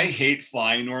Yeah. I hate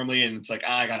flying normally. And it's like,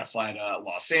 I gotta fly to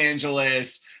Los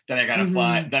Angeles, then I gotta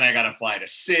Mhm. fly to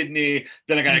Sydney,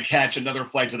 then I gotta catch another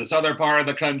flight to this other part of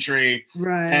the country.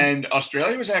 Right. And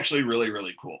Australia was actually really,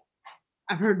 really cool.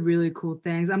 I've heard really cool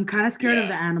things. I'm kind of scared of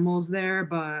Yeah. the animals there,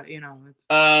 but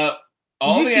Uh, did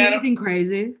all you the see anything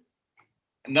crazy?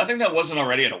 nothing that wasn't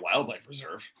already at a wildlife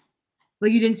reserve.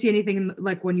 Like you didn't see anything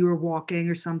like when you were walking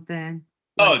or something?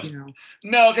 Oh Like,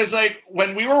 no, because like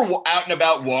when we were out and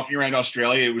about walking around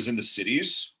Australia, it was in the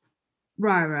cities.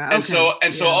 Right. And Okay.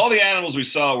 so Yeah. all the animals we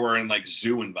saw were in like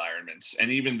zoo environments,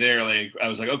 and even there, like I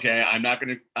was like, okay, I'm not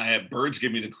gonna. I have birds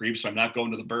give me the creeps, so I'm not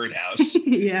going to the birdhouse.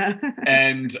 Yeah.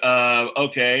 And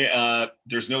okay,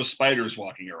 there's no spiders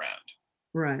walking around.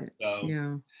 Right. So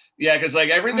Yeah. yeah, because like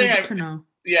Oh, everything, good to know.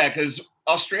 yeah, because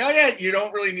Australia, you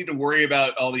don't really need to worry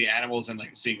about all the animals and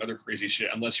like seeing other crazy shit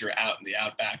unless you're out in the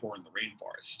outback or in the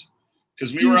rainforest.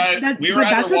 Because Dude, we were but that's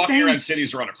either the walking thing. around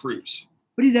cities or on a cruise.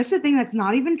 But dude, that's the thing that's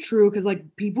not even true because like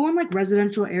people in like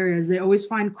residential areas, they always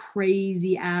find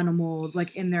crazy animals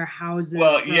like in their houses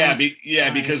Well, yeah, from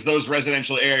like because those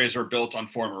residential areas are built on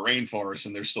former rainforests,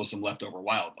 and there's still some leftover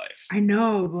wildlife. I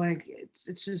know, but like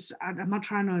it's just I'm not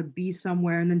trying to be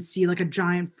somewhere and then see like a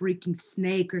giant freaking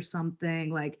snake or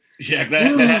something. Like, Yeah,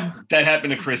 ugh. that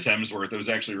happened to Chris Hemsworth. It was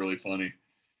actually really funny.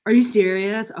 Are you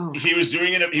serious? Oh, He was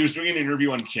doing it. He was doing an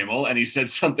interview on Kimmel, and he said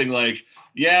something like,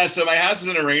 "Yeah, so my house is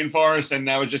in a rainforest, and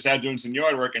I was just out doing some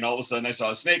yard work, and all of a sudden I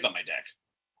saw a snake on my deck."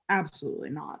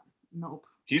 absolutely not. Nope.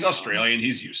 He's Australian.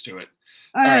 He's used to it.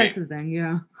 Oh, All that's right, the thing.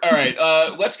 Yeah. all right.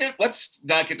 Let's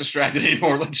not get distracted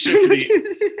anymore. Let's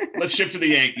shift to the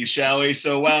Yankees, shall we?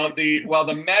 So while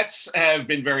the Mets have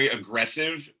been very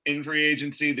aggressive in free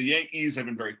agency, the Yankees have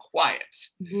been very quiet.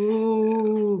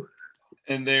 Ooh.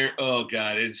 And they're, oh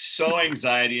god, it's so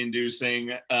anxiety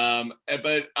inducing.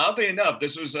 But oddly enough,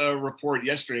 this was a report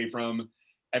yesterday from,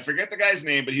 I forget the guy's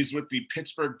name, but he's with the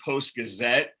Pittsburgh Post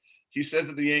Gazette. He says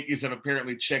that the Yankees have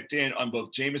apparently checked in on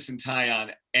both Jameson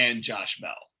Taillon and Josh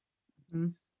Bell. Mm-hmm.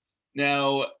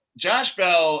 Now, Josh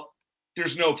Bell,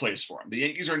 there's no place for him. The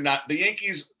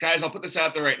Yankees, guys, I'll put this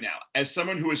out there right now. As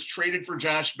someone who has traded for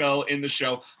Josh Bell in the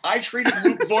show, I traded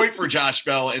Luke Voigt for Josh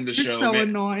Bell in the show. So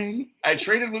annoying. I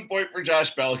traded Luke Voigt for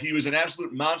Josh Bell. He was an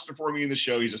absolute monster for me in the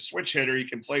show. He's a switch hitter. He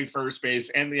can play first base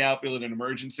and the outfield in an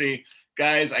emergency.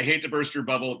 Guys, I hate to burst your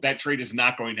bubble. That trade is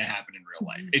not going to happen in real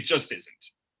life. It just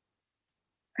isn't.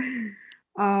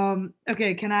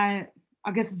 Okay,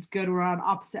 I guess it's good we're on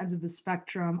opposite ends of the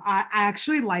spectrum. I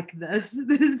actually like this.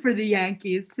 This is for the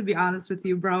Yankees, to be honest with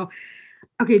you, bro.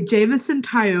 Okay, Jameson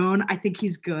Taillon, I think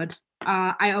he's good.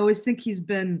 I always think he's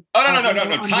been no.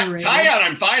 underrated. Taillon,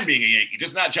 I'm fine being a Yankee,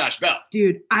 just not Josh Bell.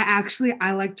 Dude,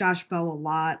 I like Josh Bell a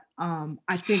lot.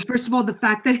 I think first of all the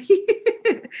fact that he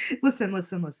listen.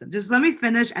 Just let me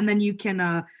finish and then you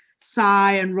can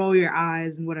sigh and roll your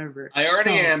eyes and whatever. I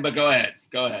already am, but go ahead.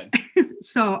 Go ahead.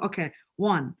 So, okay.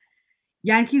 One,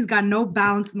 Yankees got no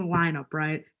balance in the lineup,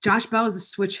 right? Josh Bell is a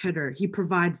switch hitter. He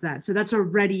provides that. So that's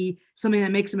already something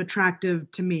that makes him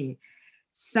attractive to me.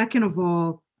 Second of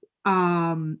all,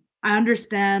 I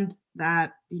understand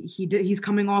that he's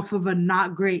coming off of a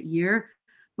not great year,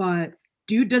 but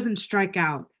dude doesn't strike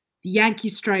out. The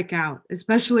Yankees strike out,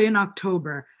 especially in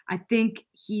October. I think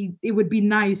it would be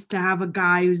nice to have a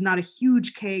guy who's not a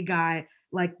huge K guy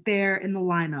like there in the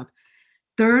lineup.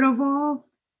 Third of all,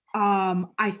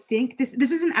 I think this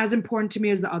isn't as important to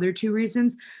me as the other two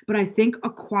reasons, but I think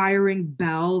acquiring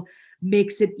Bell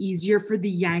makes it easier for the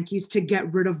Yankees to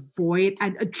get rid of Voit.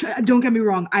 And don't get me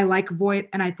wrong, I like Voit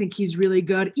and I think he's really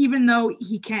good, even though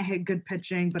he can't hit good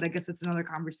pitching. But I guess it's another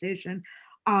conversation.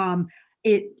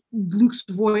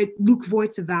 Luke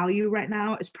Voit's value right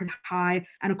now is pretty high,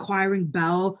 and acquiring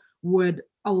Bell would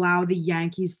allow the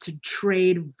Yankees to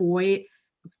trade Voit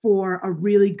for a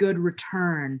really good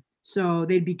return. So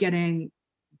they'd be getting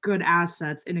good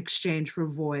assets in exchange for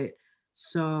Voit.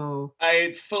 So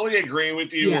I fully agree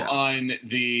with you on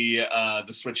the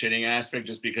switch hitting aspect,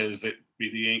 just because the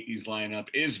Yankees lineup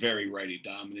is very righty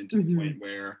dominant to the point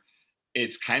where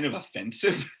it's kind of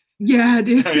offensive. Yeah,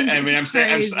 dude. I mean, I'm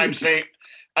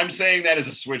saying that as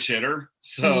a switch hitter,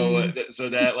 so that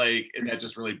that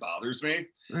just really bothers me.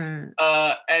 Right.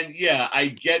 And yeah, I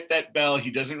get that Bell. He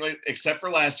doesn't really, except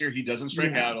for last year, he doesn't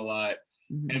strike out a lot.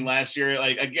 And last year,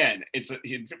 again,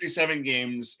 he had 57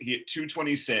 games. He had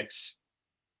 226.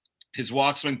 His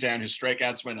walks went down. His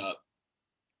strikeouts went up.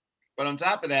 But on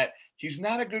top of that, he's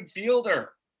not a good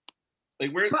fielder.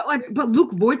 But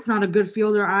Luke Voigt's not a good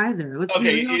fielder either.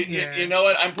 You know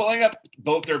what? I'm pulling up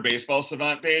both their Baseball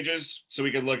Savant pages so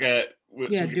we can look at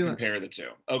compare the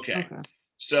two. Okay.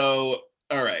 So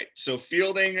all right. So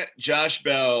fielding, Josh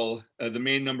Bell, the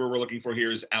main number we're looking for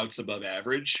here is outs above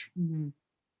average.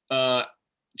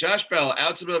 Josh Bell,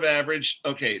 outs above average.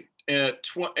 Okay. In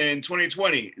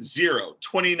 2020, 0.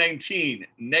 2019,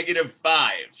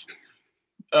 -5.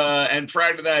 And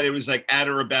prior to that, it was like at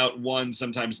or about 1,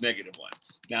 sometimes -1.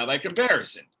 Now, by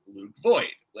comparison, Luke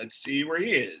Voit. Let's see where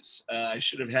he is. I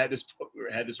should have had this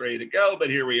ready to go, but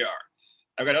here we are.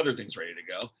 I've got other things ready to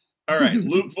go. All right,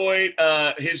 Luke Voit,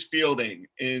 his fielding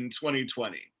in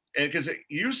 2020. And because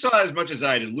you saw as much as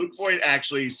I did, Luke Voit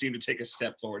actually seemed to take a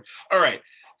step forward. All right,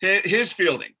 his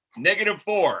fielding,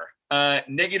 -4.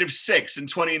 -6 in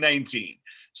 2019.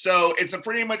 So it's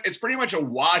pretty much a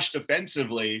wash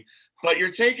defensively, but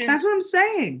you're taking. That's what I'm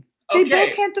saying. They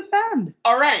both can't defend.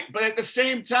 All right, but at the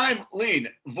same time, Lean,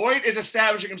 Voit is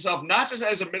establishing himself not just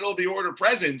as a middle of the order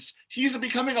presence, he's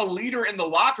becoming a leader in the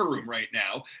locker room right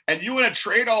now. And you want to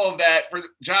trade all of that for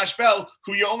Josh Bell,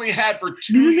 who you only had for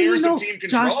 2 years of team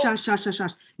control? Josh.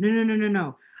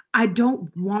 No. I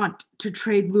don't want to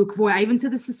trade Luke Voit. I even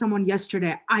said this to someone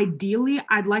yesterday. Ideally,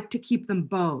 I'd like to keep them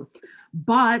both,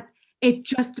 but it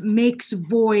just makes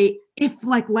Voit, if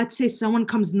let's say someone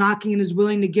comes knocking and is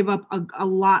willing to give up a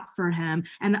lot for him,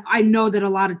 and I know that a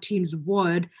lot of teams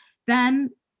would,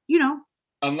 then,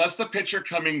 Unless the pitcher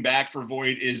coming back for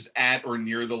Voit is at or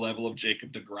near the level of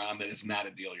Jacob deGrom, that is not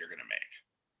a deal you're going to make.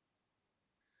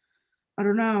 I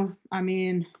don't know. I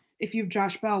mean, if you have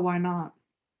Josh Bell, why not?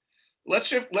 Let's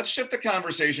shift the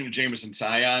conversation to Jameson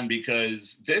Taillon,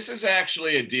 because this is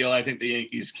actually a deal I think the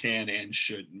Yankees can and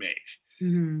should make.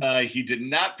 He did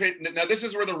not pitch. Now, this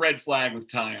is where the red flag with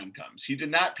Taillon comes. He did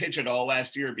not pitch at all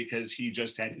last year because he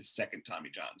just had his second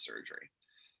Tommy John surgery.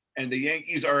 And the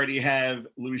Yankees already have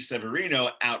Luis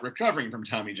Severino out recovering from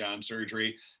Tommy John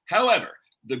surgery. However,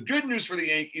 the good news for the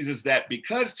Yankees is that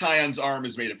because Taillon's arm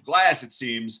is made of glass, it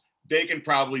seems, they can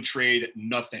probably trade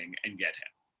nothing and get him.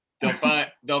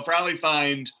 They'll probably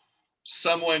find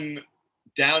someone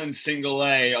down in single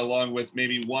A along with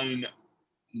maybe one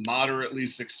moderately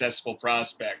successful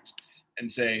prospect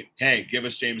and say, hey, give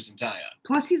us Jameson Taillon.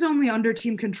 Plus, he's only under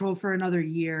team control for another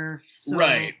year. So.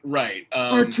 Right.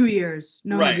 Or 2 years.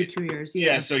 No, right. Maybe 2 years.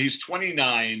 Yeah, so he's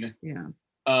 29. Yeah.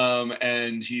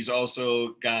 And he's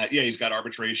also got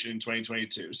arbitration in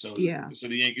 2022. So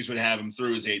the Yankees would have him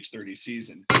through his age 30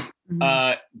 season.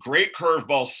 Great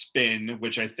curveball spin,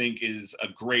 which I think is a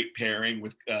great pairing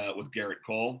with Garrett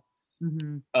Cole.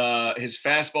 His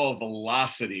fastball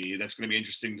velocity, that's going to be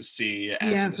interesting to see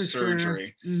after the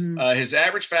surgery. Sure. His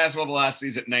average fastball velocity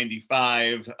is at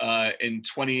 95. In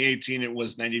 2018, it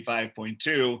was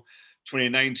 95.2.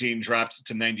 2019 dropped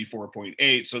to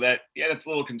 94.8. So that's a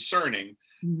little concerning.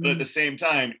 But at the same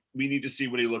time, we need to see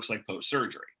what he looks like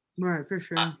post-surgery. Right, for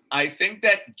sure. I think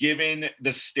that given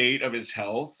the state of his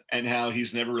health and how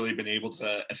he's never really been able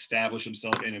to establish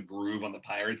himself in a groove on the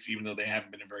Pirates, even though they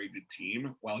haven't been a very good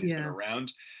team while he's been Yeah.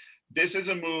 around, this is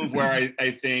a move where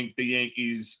I think the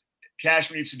Yankees,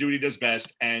 Cashman needs to do what he does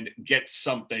best and get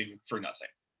something for nothing.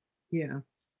 Yeah.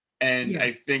 And Yeah.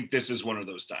 I think this is one of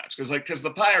those times because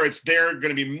the Pirates, they're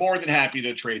going to be more than happy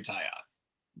to trade Tyon.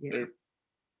 Yeah.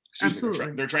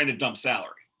 They're trying to dump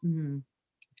salary. Mm-hmm.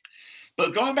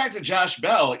 But going back to Josh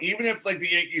Bell, even if like the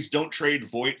Yankees don't trade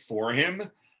Voit for him,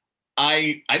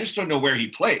 I just don't know where he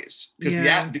plays because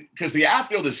the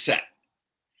outfield is set,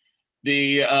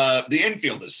 the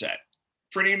infield is set,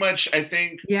 pretty much. I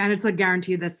think. Yeah, and it's like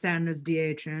guaranteed that Stanton is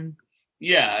DHing.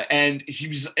 Yeah, and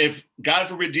if God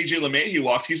forbid DJ LeMahieu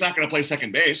walks, he's not going to play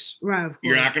second base. Right, of course.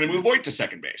 You're not going to move Voit to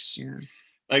second base. Yeah.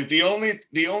 Like the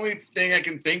only thing I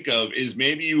can think of is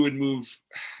maybe you would move.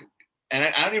 And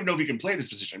I don't even know if he can play this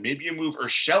position. Maybe you move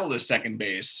Urshela to second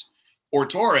base or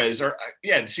Torres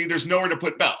see, there's nowhere to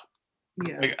put Bell.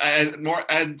 Yeah. Like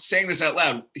I'm saying this out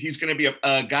loud. He's going to be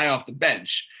a guy off the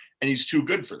bench and he's too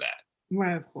good for that.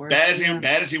 Right, of course.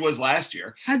 Bad as he was last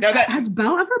year. Has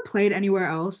Bell ever played anywhere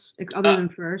else other than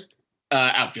first?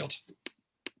 Outfield.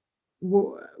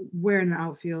 Where in the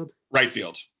outfield? Right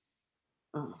field.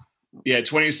 Oh. Yeah,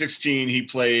 2016 he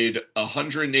played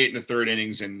 108 and a third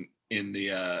innings in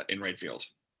right field.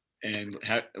 And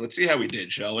let's see how we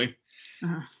did, shall we?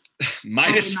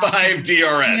 -5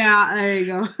 DRS. Yeah, there you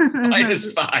go.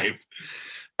 -5.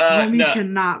 He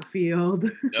cannot field.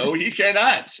 No, he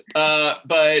cannot.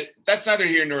 But that's neither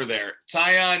here nor there.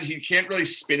 Tyon, he can't really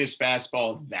spin his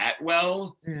fastball that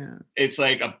well. Yeah. It's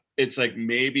like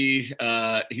maybe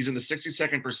he's in the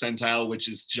 62nd percentile, which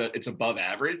is it's above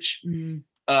average. Mm-hmm.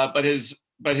 But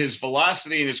his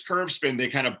velocity and his curve spin, they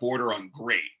kind of border on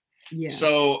great. Yeah.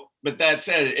 So, but that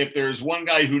said, if there's one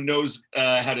guy who knows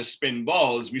how to spin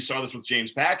balls, we saw this with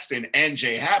James Paxton and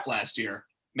Jay Happ last year,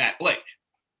 Matt Blake.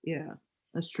 Yeah,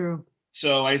 that's true.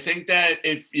 So I think that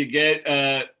if you get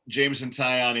Jameson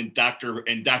Tyon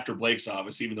in Dr. Blake's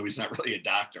office, even though he's not really a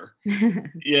doctor,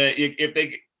 if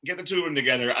they get the two of them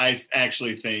together, I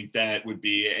actually think that would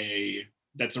be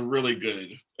that's a really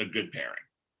good pairing.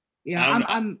 Yeah,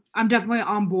 I'm definitely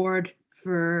on board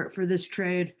for this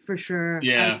trade for sure.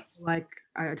 Yeah,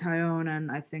 Tyon, and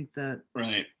I think that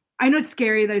right. I know it's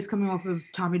scary that he's coming off of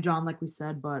Tommy John, like we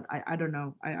said, but I don't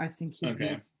know. I think he'd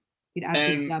add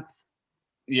good depth.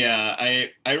 Yeah,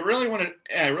 I really want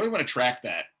to track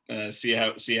that. See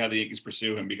how the Yankees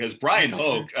pursue him because Brian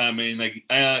Hoke. I mean,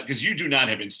 because you do not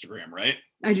have Instagram, right?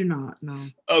 I do not. No.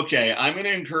 Okay, I'm going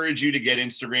to encourage you to get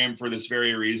Instagram for this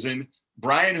very reason.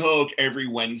 Brian Hoke every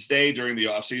Wednesday during the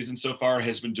offseason so far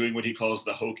has been doing what he calls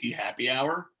the Hokie Happy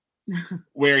Hour,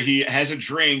 where he has a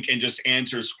drink and just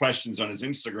answers questions on his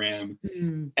Instagram.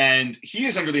 Mm. And he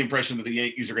is under the impression that the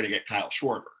Yankees are going to get Kyle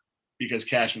Schwarber because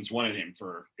Cashman's wanted him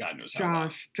for God knows how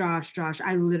long. Josh.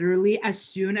 I literally, as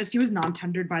soon as he was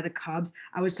non-tendered by the Cubs,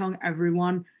 I was telling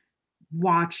everyone,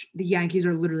 watch, the Yankees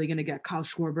are literally going to get Kyle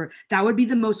Schwarber. That would be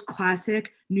the most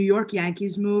classic New York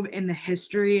Yankees move in the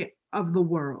history of the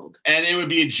world. And it would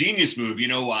be a genius move. You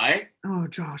know why? Oh,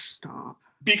 Josh, stop.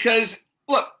 Because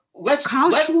look,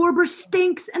 Kyle Schwarber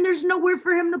stinks and there's nowhere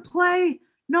for him to play.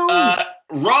 No.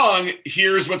 Wrong.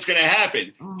 Here's what's going to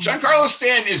happen. Oh. Giancarlo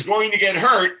Stanton is going to get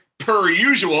hurt per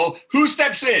usual. Who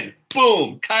steps in?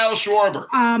 Boom. Kyle Schwarber.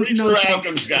 No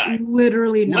outcomes guy.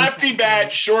 Literally no. Lefty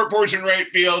bat, short portion right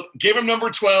field. Give him number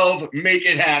 12. Make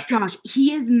it happen. Josh,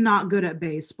 he is not good at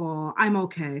baseball. I'm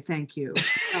okay. Thank you.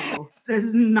 No, this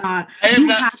is not. You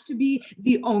have to be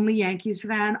the only Yankees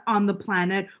fan on the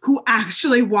planet who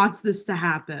actually wants this to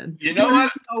happen. You know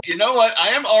what? You know what? I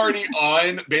am already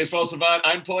on Baseball Savant.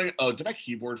 I'm pulling. Oh, did my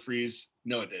keyboard freeze?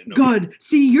 No, it didn't. No, good.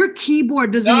 See, your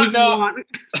keyboard doesn't even want.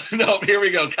 No, here we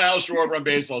go. Kyle Schwarber on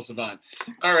Baseball Savant.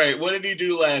 All right. What did he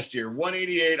do last year?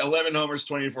 188, 11 homers,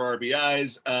 24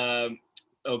 RBIs.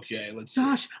 Okay, let's see.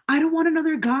 Gosh, I don't want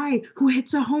another guy who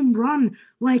hits a home run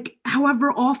like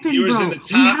however often, bro. We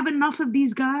have enough of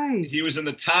these guys. He was in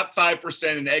the top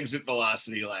 5% in exit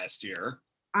velocity last year.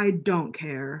 I don't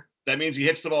care. That means he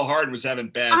hits the ball hard and was having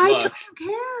bad luck. I don't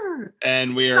care.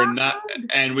 And we are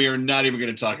not even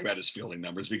going to talk about his fielding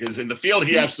numbers because in the field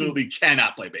he absolutely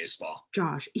cannot play baseball.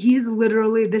 Josh, he is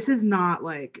literally, this is not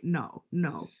like no.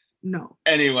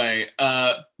 Anyway,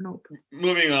 nope.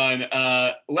 Moving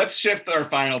on. Let's shift our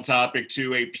final topic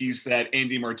to a piece that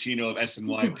Andy Martino of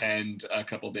SNY penned a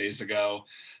couple days ago.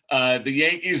 The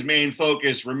Yankees' main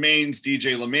focus remains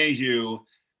DJ LeMahieu.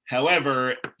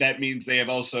 However, that means they have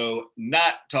also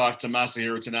not talked to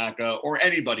Masahiro Tanaka or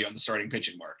anybody on the starting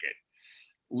pitching market.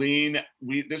 Lean,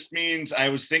 this means I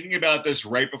was thinking about this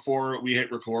right before we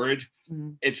hit record.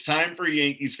 It's time for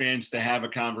Yankees fans to have a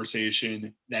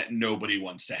conversation that nobody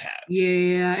wants to have.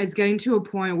 Yeah, it's getting to a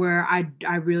point where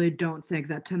I really don't think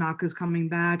that Tanaka's coming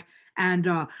back. And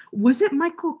was it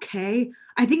Michael Kay?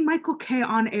 I think Michael Kay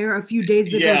on air a few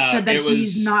days ago said that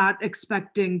he's not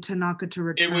expecting Tanaka to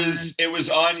return. It was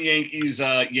on Yankees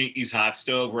Hot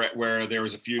Stove where there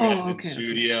was a few guys in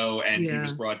studio and he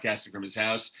was broadcasting from his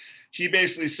house. He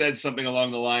basically said something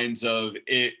along the lines of,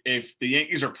 if the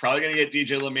Yankees are probably going to get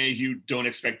DJ LeMahieu, don't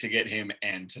expect to get him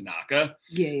and Tanaka.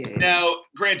 Yeah. Now,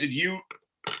 granted, you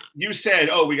said,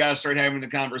 we got to start having the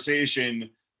conversation.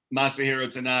 Masahiro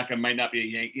Tanaka might not be a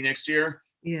Yankee next year.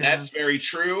 Yeah. That's very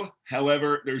true.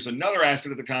 However, there's another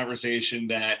aspect of the conversation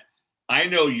that I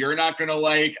know you're not going to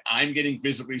like. I'm getting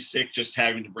physically sick just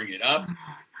having to bring it up. Oh,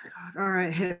 my God. All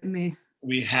right, hit me.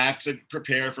 We have to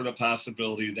prepare for the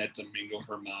possibility that Domingo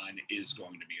Germán is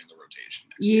going to be in the rotation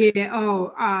next year.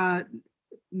 Yeah.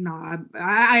 No,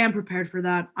 I am prepared for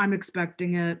that. I'm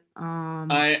expecting it.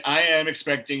 I am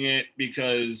expecting it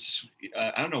because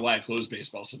I don't know why I closed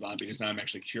Baseball Savant, because now I'm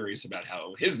actually curious about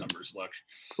how his numbers look.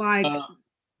 Like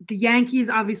the Yankees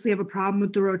obviously have a problem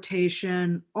with the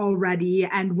rotation already,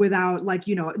 and without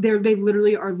they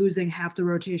literally are losing half the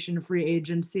rotation to free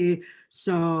agency.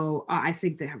 So I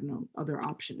think they have no other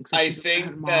option. I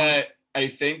think that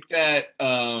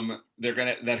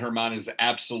that Germán is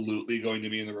absolutely going to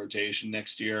be in the rotation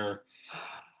next year.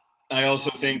 I also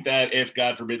think that if,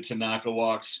 God forbid, Tanaka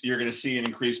walks, you're going to see an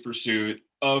increased pursuit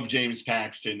of James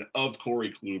Paxton, of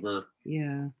Corey Kluber.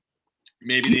 Yeah.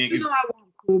 Maybe the Yankees. I want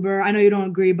Kluber. I know you don't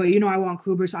agree, but I want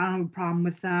Kluber, so I don't have a problem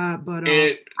with that. But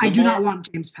I do not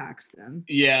want James Paxton.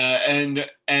 Yeah, and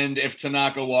if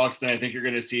Tanaka walks, then I think you're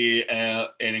going to see an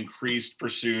increased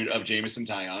pursuit of Jameson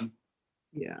Taillon.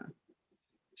 Yeah.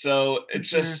 So it's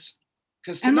just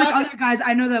because other guys,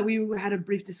 I know that we had a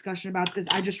brief discussion about this.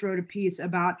 I just wrote a piece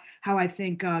about how I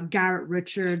think Garrett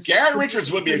Richards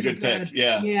would be a good pick.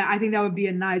 Yeah, I think that would be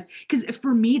a nice, because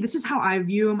for me, this is how I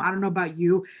view him. I don't know about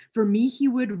you. For me, he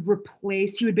would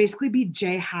basically be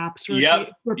Jay Happ's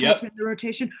replacement in the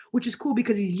rotation, which is cool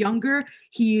because he's younger,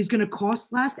 he's going to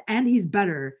cost less, and he's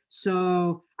better.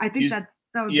 So I think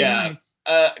that would be nice.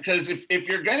 Because if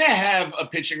you're going to have a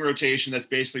pitching rotation that's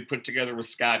basically put together with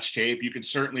Scotch tape, you could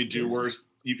certainly do worse.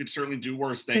 You could certainly do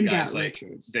worse than guys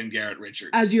than Garrett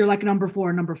Richards. As you're like number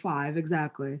 4, number 5,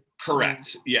 exactly.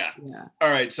 Correct. Yeah.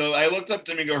 All right. So I looked up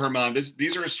Domingo Germán.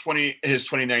 These are his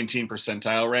 2019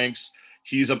 percentile ranks.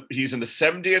 He's in the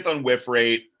 70th on whiff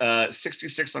rate,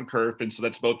 66th on curve, and so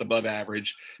that's both above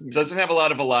average. Yeah. Doesn't have a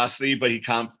lot of velocity, but he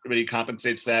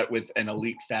compensates that with an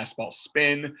elite fastball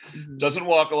spin. Mm-hmm. Doesn't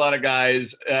walk a lot of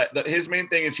guys. His main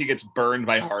thing is he gets burned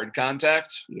by hard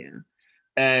contact. Yeah.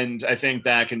 And I think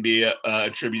that can be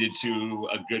attributed to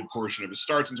a good portion of his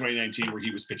starts in 2019 where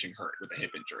he was pitching hurt with a hip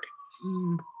injury.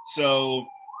 Mm. So,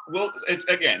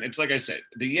 it's like I said,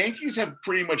 the Yankees have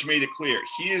pretty much made it clear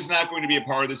he is not going to be a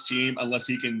part of this team unless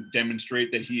he can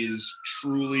demonstrate that he is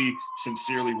truly,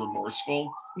 sincerely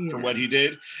remorseful for what he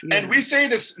did. Yeah. And we say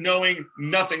this knowing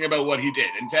nothing about what he did.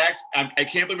 In fact, I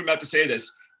can't believe I'm about to say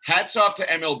this. Hats off to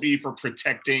MLB for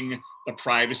protecting the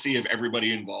privacy of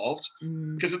everybody involved.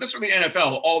 Because if this were the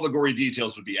NFL, all the gory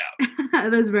details would be out.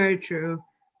 That's very true.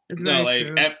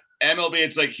 True. MLB,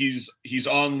 it's like he's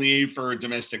on leave for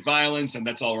domestic violence, and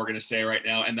that's all we're going to say right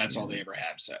now, and that's all they ever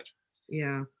have said.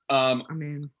 Yeah.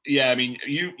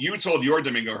 You told your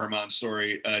Domingo Germán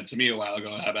story to me a while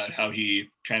ago about how he's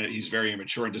very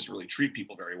immature and doesn't really treat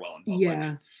people very well in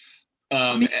public.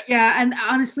 Yeah. And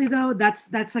honestly though,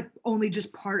 that's like only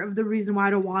just part of the reason why I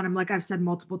don't want him. Like I've said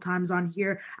multiple times on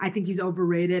here, I think he's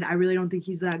overrated. I really don't think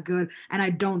he's that good, and I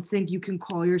don't think you can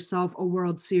call yourself a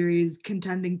World Series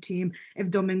contending team if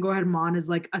Domingo Germán is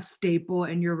like a staple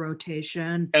in your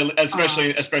rotation,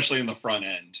 especially in the front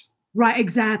end. Right,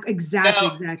 exactly.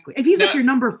 If he's like your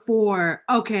number 4,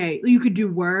 okay, you could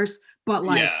do worse, but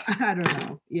I don't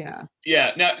know. Yeah.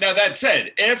 Now that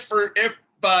said, if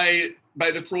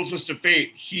by the cruel twist of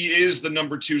fate, he is the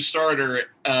number 2 starter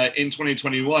in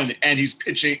 2021, and he's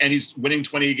pitching and he's winning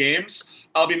 20 games,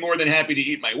 I'll be more than happy to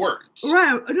eat my words.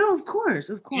 Right. No, of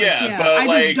course. Yeah. But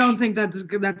I just don't think that's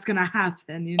going to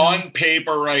happen. On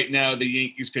paper right now, the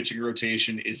Yankees pitching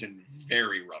rotation is in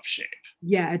very rough shape.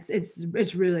 Yeah,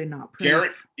 it's really not pretty.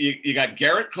 You got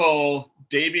Garrett Cole,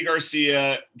 Davey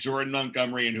Garcia, Jordan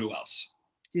Montgomery, and who else?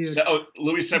 dude.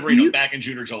 Luis Severino back in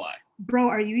June or July. Bro,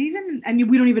 are you even? And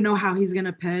we don't even know how he's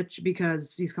gonna pitch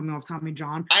because he's coming off Tommy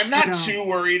John. I'm not too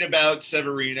worried about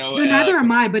Severino. No, neither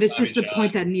am I. But it's just a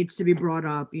point that needs to be brought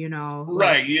up. You know,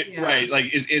 right? Right.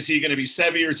 Like, is he going to be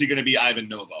Sevy or is he going to be Ivan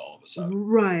Nova all of a sudden?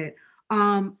 Right.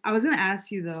 I was gonna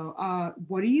ask you though,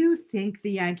 what do you think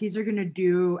the Yankees are gonna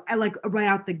do? Like right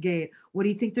out the gate, what do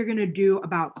you think they're gonna do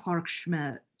about Clarke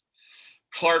Schmidt?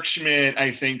 Clarke Schmidt, I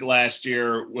think last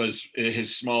year was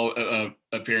his small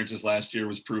appearances last year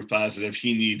was proof positive.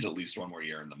 He needs at least one more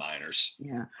year in the minors,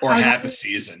 or half a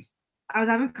season. I was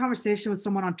having a conversation with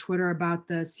someone on Twitter about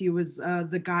this. He was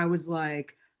the guy was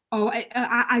like, "Oh,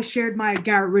 I shared my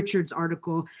Garrett Richards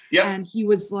article, and he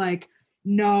was like."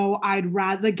 No, I'd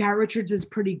rather Garrett Richards is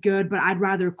pretty good, but I'd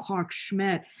rather Clarke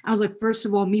Schmidt. I was like, first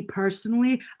of all, me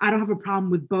personally, I don't have a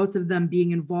problem with both of them being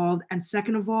involved. And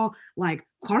second of all, like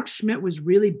Clarke Schmidt was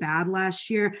really bad last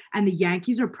year, and the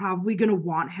Yankees are probably going to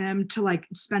want him to like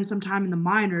spend some time in the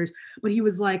minors. But he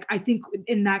was like, I think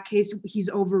in that case, he's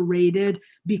overrated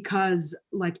because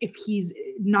like if he's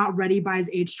not ready by his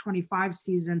age 25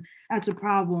 season, that's a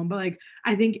problem. But like,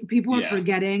 I think people are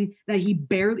forgetting that he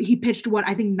pitched what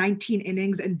I think 19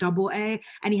 innings in Double-A,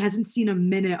 and he hasn't seen a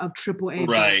minute of Triple-A.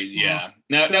 Right. Yeah.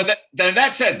 Now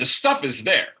that said, the stuff is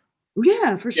there.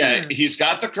 Yeah, for sure. Yeah, he's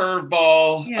got the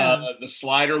curveball. The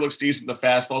slider looks decent. The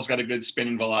fastball's got a good spin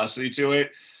and velocity to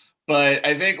it. But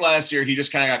I think last year he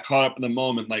just kind of got caught up in the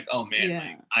moment, like, oh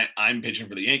man, like, I'm pitching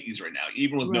for the Yankees right now,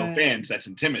 even with no fans. That's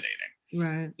intimidating.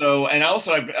 Right. So, and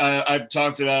also I've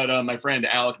talked about my friend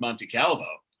Alec Montecalvo,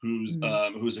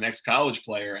 who's an ex-college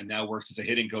player and now works as a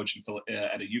hitting coach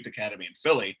at a youth academy in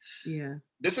Philly. Yeah.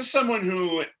 This is someone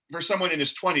who, for someone in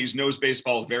his 20s, knows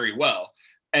baseball very well.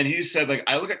 And he said, like,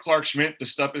 I look at Clarke Schmidt, the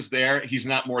stuff is there. He's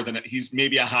not more than he's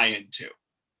maybe a high end 2.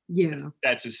 Yeah.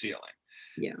 That's his ceiling.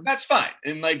 Yeah. That's fine.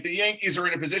 And like the Yankees are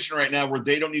in a position right now where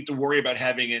they don't need to worry about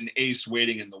having an ace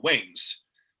waiting in the wings.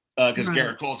 Because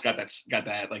Garrett Cole's got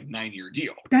that like 9-year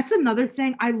deal. That's another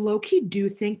thing. I low-key do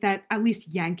think that at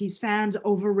least Yankees fans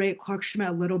overrate Clarke Schmidt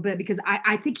a little bit because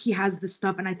I think he has the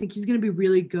stuff and I think he's going to be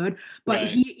really good. But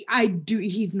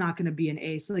he's not going to be an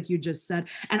ace like you just said.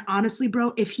 And honestly,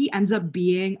 bro, if he ends up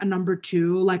being a number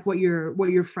 2, like what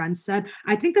your friend said,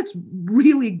 I think that's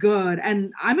really good.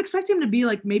 And I'm expecting him to be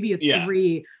like maybe a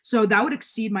 3. So that would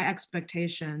exceed my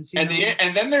expectations. And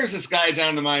then there's this guy down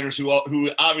in the minors who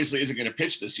obviously isn't going to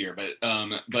pitch this year,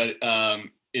 but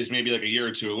is maybe like a year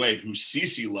or 2 away, who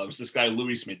CC loves, this guy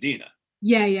Luis Medina.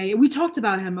 Yeah. We talked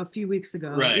about him a few weeks ago.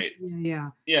 Right.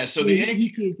 Yeah. So he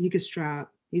could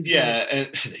strap. And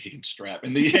he can strap.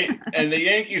 And the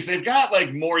Yankees, they've got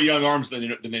like more young arms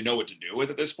than they know what to do with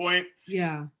at this point.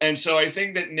 Yeah. And so I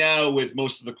think that now with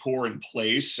most of the core in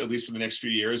place, at least for the next few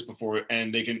years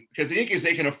because the Yankees,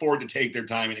 they can afford to take their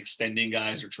time in extending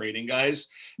guys or trading guys.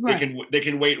 Right. They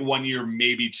can wait 1 year,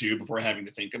 maybe 2 before having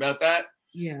to think about that.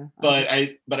 Yeah. But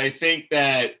I think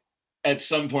that at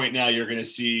some point now you're going to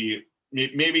see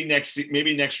maybe next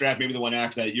draft, maybe the one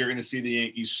after that, you're going to see the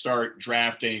Yankees start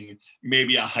drafting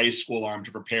maybe a high school arm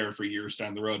to prepare for years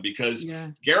down the road because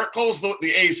Garrett Cole's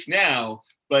the ace now.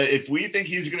 But if we think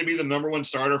he's going to be the number 1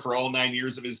 starter for all 9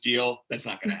 years of his deal, that's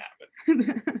not going to happen.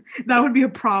 That would be a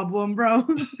problem, bro.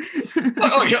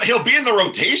 He'll be in the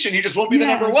rotation. He just won't be the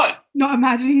number 1. No,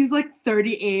 imagine he's like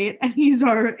 38 and he's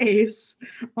our ace.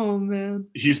 Oh, man.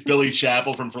 He's Billy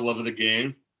Chappell from For Love of the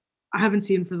Game. I haven't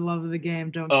seen For the Love of the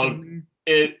Game. Don't tell me.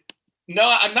 No,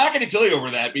 I'm not going to kill you over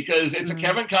that because it's a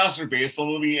Kevin Costner baseball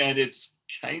movie and it's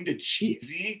kind of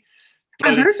cheesy.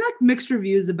 I've heard like mixed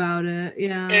reviews about it.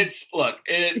 Yeah, it's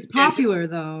popular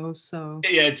though. So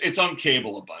yeah, it's on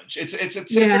cable a bunch. It's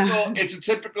a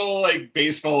typical like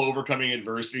baseball overcoming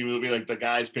adversity movie. Like the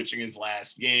guy's pitching his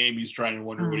last game, he's trying to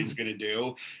wonder what he's gonna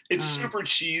do. It's super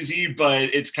cheesy, but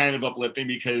it's kind of uplifting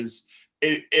because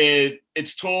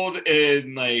it's told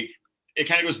in like it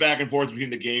kind of goes back and forth between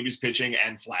the game he's pitching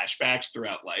and flashbacks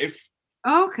throughout life.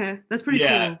 Oh, okay. That's pretty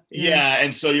cool. Yeah.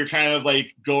 And so you're kind of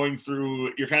going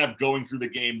through the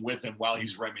game with him while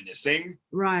he's reminiscing.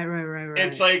 Right.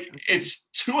 It's like, it's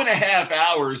 2.5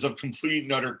 hours of complete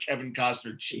and utter Kevin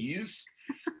Costner cheese,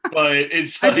 but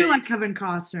it's I do like Kevin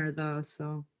Costner though.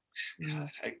 So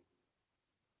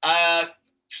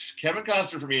Kevin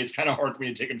Costner for me, it's kind of hard for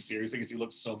me to take him seriously because he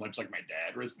looks so much like my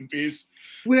dad, rest in peace.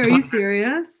 Wait, are you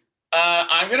serious?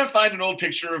 I'm gonna find an old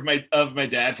picture of my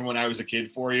dad from when I was a kid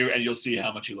for you, and you'll see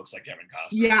how much he looks like Kevin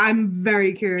Costner. Yeah, I'm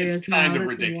very curious. It's kind of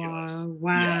ridiculous.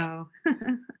 Wow.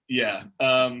 Yeah.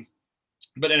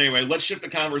 But anyway, let's shift the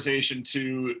conversation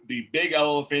to the big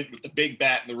elephant with the big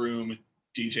bat in the room,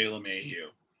 DJ LeMahieu.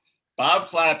 Bob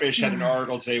Clappish had an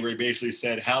article today where he basically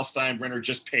said, Hal Steinbrenner,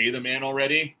 just pay the man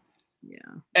already. Yeah.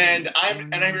 And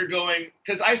I'm here going,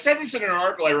 because I said this in an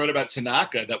article I wrote about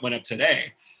Tanaka that went up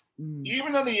today.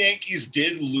 Even though the Yankees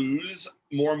did lose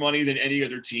more money than any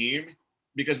other team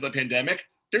because of the pandemic,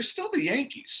 they're still the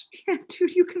Yankees. Yeah,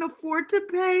 dude, you can afford to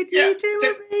pay DJ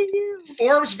LeMahieu.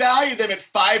 Forbes valued them at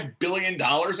 $5 billion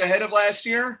ahead of last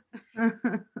year.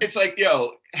 It's like,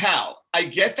 yo, Hal, I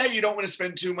get that you don't want to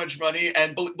spend too much money.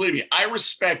 And believe me, I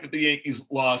respect that the Yankees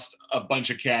lost a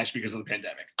bunch of cash because of the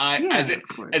pandemic.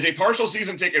 As a partial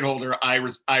season ticket holder, I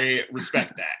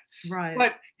respect that. Right.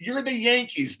 But you're the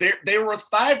Yankees. They were worth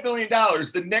 $5 billion.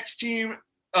 The next team,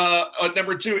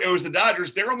 number 2, it was the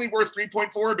Dodgers. They're only worth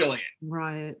 $3.4 billion.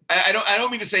 Right. I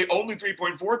don't mean to say only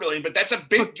 $3.4 billion, but that's a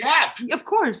big gap. Of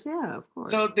course, yeah, of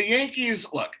course. So the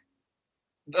Yankees, look,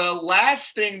 the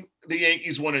last thing the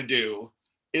Yankees want to do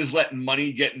is let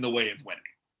money get in the way of winning.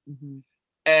 Mm-hmm.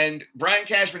 And Brian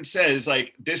Cashman says,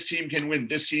 like, this team can win,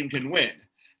 this team can win.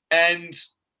 And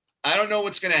I don't know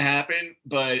what's going to happen,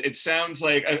 but it sounds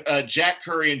like Jack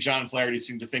Curry and John Flaherty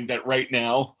seem to think that right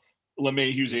now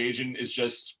LeMahieu's agent is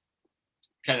just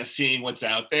kind of seeing what's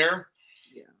out there.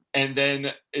 Yeah. And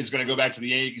then is going to go back to the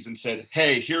Yankees and said,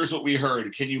 hey, here's what we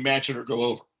heard. Can you match it or go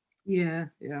over? Yeah.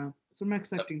 So I'm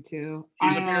expecting to.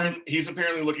 He's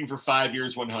apparently looking for 5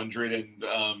 years, 100,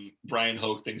 and Brian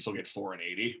Hoke thinks he'll get 4 and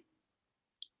 80.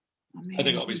 I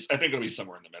think it'll be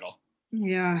somewhere in the middle.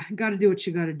 Yeah, got to do what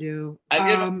you got to do.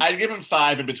 I'd give him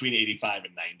 5 in between 85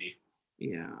 and 90.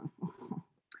 Yeah.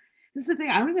 This is the thing.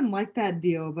 I don't even like that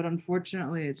deal, but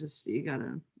unfortunately, it's just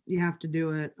you have to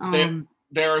do it.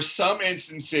 There are some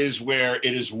instances where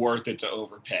it is worth it to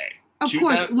overpay. Of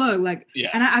course, look,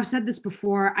 and I've said this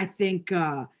before. I think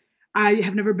I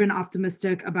have never been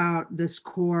optimistic about this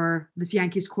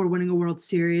Yankees core winning a World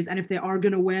Series. And if they are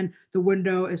going to win, the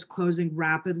window is closing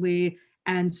rapidly.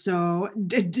 And so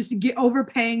just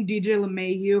overpaying DJ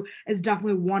LeMahieu is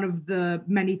definitely one of the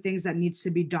many things that needs to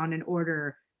be done in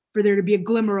order for there to be a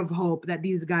glimmer of hope that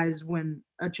these guys win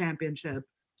a championship.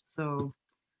 So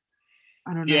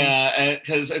I don't know. Yeah,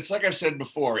 because it's like I've said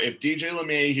before, if DJ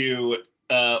LeMahieu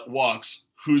walks,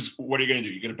 what are you going to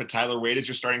do? You're going to put Tyler Wade as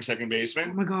your starting second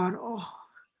baseman? Oh my God. Oh.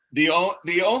 The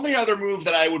only other move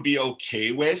that I would be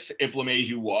okay with if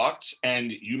LeMahieu walked,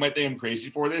 and you might think I'm crazy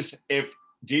for this, if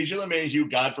DJ LeMahieu,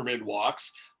 God forbid,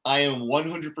 walks, I am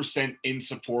 100% in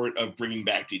support of bringing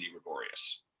back Didi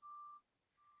Gregorius.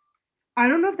 I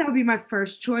don't know if that would be my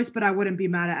first choice, but I wouldn't be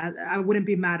mad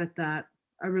at that.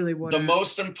 I really wouldn't. The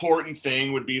most important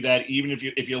thing would be that even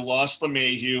if you lost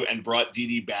LeMahieu and brought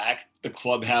Didi back, the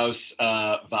clubhouse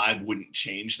vibe wouldn't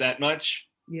change that much.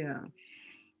 Yeah.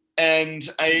 And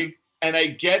I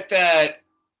get that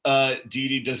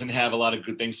Didi doesn't have a lot of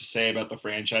good things to say about the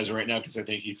franchise right now because I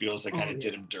think he feels they kind of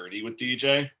did him dirty with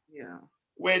DJ. Yeah.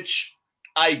 Which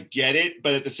I get it,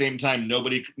 but at the same time,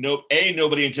 nobody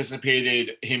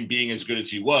anticipated him being as good as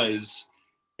he was,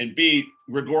 and B,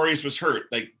 Gregorius was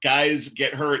hurt. Like, guys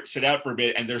get hurt, sit out for a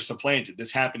bit, and they're supplanted.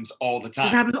 This happens all the time.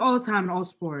 This happens all the time in all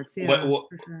sports. Yeah. For sure.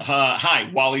 Hi,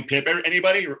 Wally Pipp.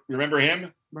 Anybody remember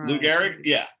him? Right. Lou Gehrig?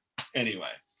 Yeah.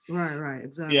 Anyway. Right.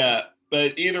 Exactly. Yeah,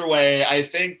 but either way, I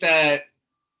think that,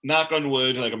 knock on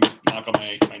wood, like I'm knock on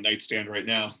my nightstand right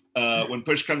now. When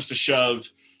push comes to shove,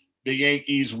 the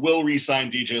Yankees will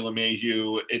re-sign DJ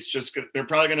LeMahieu. It's just they're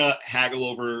probably gonna haggle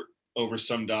over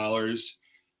some dollars,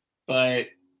 but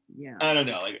yeah, I don't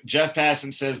know. Like Jeff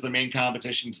Passan says, the main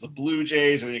competition is the Blue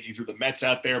Jays. I think he threw the Mets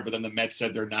out there, but then the Mets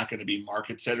said they're not going to be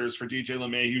market setters for DJ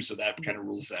LeMahieu, so that kind of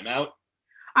rules them out.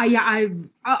 I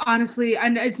honestly,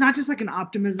 and it's not just like an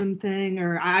optimism thing,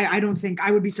 or I don't think I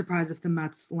would be surprised if the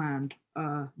Mets land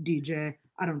DJ.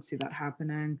 I don't see that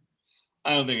happening.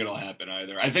 I don't think it'll happen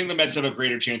either. I think the Mets have a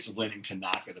greater chance of landing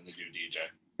Tanaka than they do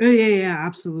DJ. Yeah,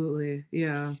 absolutely.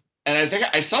 Yeah. And I think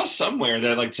I saw somewhere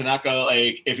that like Tanaka,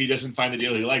 like if he doesn't find the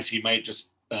deal he likes, he might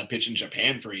just pitch in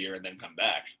Japan for a year and then come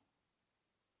back.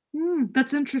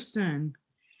 That's interesting.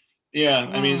 Yeah,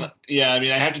 I mean,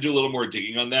 I have to do a little more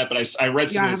digging on that, but I read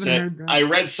something that said I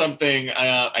read something.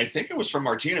 I think it was from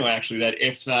Martino actually that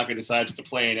if Tanaka decides to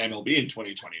play in MLB in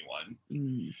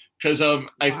 2021, because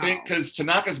I think because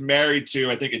Tanaka's married to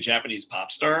I think a Japanese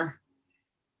pop star,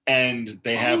 and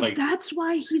they have like that's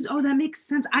why he's that makes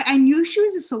sense. I knew she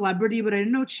was a celebrity, but I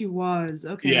didn't know what she was.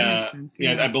 Okay, yeah, that makes sense.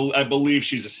 Yeah, I believe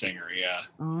she's a singer. Yeah.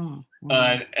 Oh.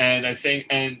 Wow.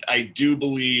 And I do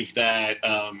believe that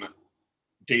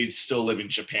they still live in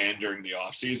Japan during the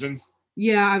off season.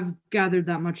 Yeah, I've gathered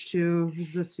that much too.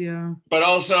 Yeah. But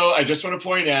also, I just want to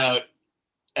point out,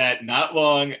 not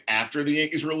long after the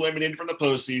Yankees were eliminated from the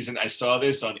postseason, I saw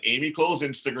this on Amy Cole's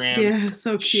Instagram. Yeah,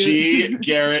 so cute. She,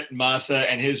 Garrett, Masa,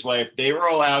 and his wife, they were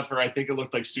all out for, I think it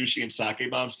looked like sushi and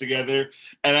sake bombs together.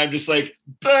 And I'm just like,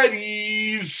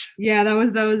 buddies. Yeah, that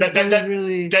was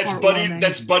really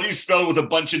that's buddies spelled with a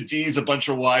bunch of D's, a bunch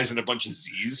of Y's, and a bunch of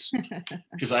Z's.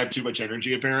 Because I have too much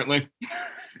energy, apparently.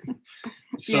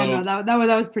 So yeah, no,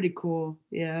 that was pretty cool.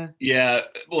 Yeah. Yeah.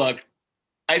 Look,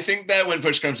 I think that when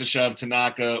push comes to shove,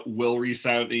 Tanaka will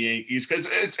re-sign with the Yankees because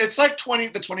it's like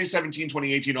the 2017,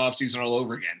 2018 offseason all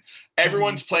over again.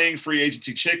 Everyone's playing free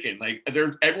agency chicken. Like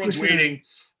everyone's waiting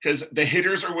because the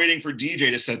hitters are waiting for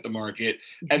DJ to set the market,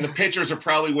 and the pitchers are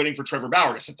probably waiting for Trevor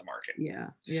Bauer to set the market. Yeah.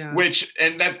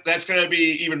 That's going to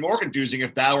be even more confusing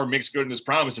if Bauer makes good in his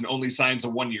promise and only signs a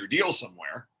 1-year deal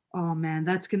somewhere. Oh man,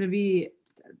 that's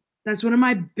one of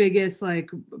my biggest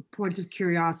points of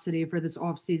curiosity for this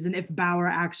offseason, if Bauer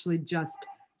actually just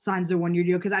signs a 1-year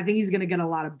deal, because I think he's going to get a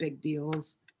lot of big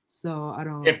deals. So I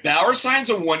don't. If Bauer signs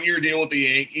a 1-year deal with the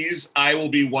Yankees, I will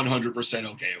be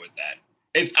 100% okay with that.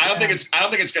 I don't think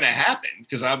it's going to happen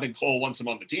because I don't think Cole wants him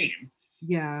on the team.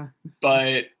 Yeah.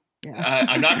 But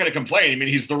I'm not going to complain. I mean,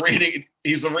 he's the reigning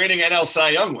NL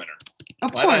Cy Young winner.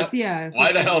 Of course, yeah.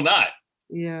 Why the hell not?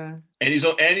 Yeah. And he's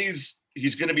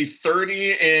going to be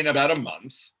 30 in about a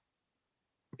month.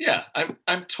 Yeah,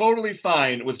 I'm totally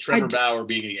fine with Trevor Bauer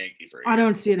being a Yankee for a year. I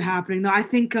don't see it happening though. I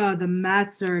think the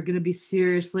Mets are going to be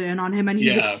seriously in on him, and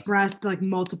he's expressed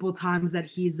multiple times that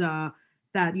he's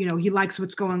that he likes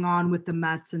what's going on with the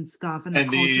Mets and stuff, and the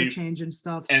culture change and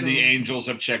stuff. And the Angels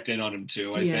have checked in on him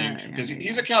too, I think, because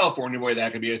he's a California boy.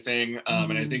 That could be a thing.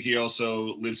 And I think he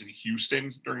also lives in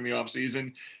Houston during the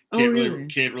offseason.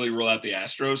 Can't really rule out the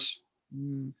Astros.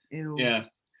 Ew. Yeah.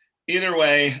 Either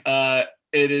way,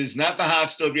 it is not the hot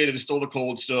stove yet. It is still the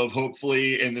cold stove.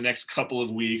 Hopefully, in the next couple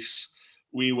of weeks,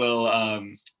 we will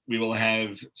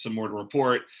have some more to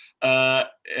report.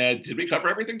 Did we cover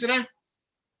everything today?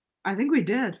 I think we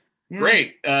did. Yeah.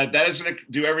 Great. That is going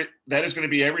to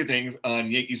be everything on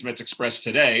Yankees Mets Express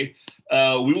today.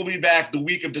 We will be back the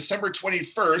week of December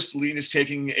 21st. Lean is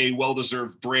taking a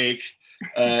well-deserved break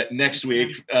next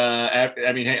week.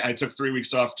 I took 3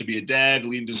 weeks off to be a dad.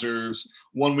 Lean deserves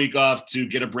 1 week off to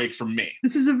get a break from me.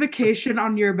 This is a vacation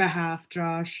on your behalf,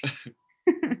 Josh.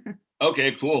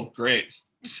 Okay, cool. Great.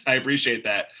 I appreciate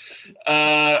that.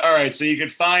 All right. So you can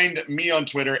find me on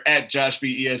Twitter at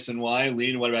JoshBESNY.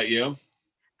 Lean, what about you?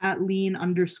 At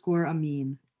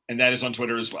Lean_Amin. And that is on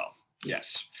Twitter as well.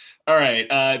 Yes. All right.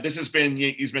 This has been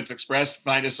Yankees Mets Express.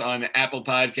 Find us on Apple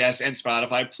Podcasts and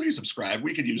Spotify. Please subscribe.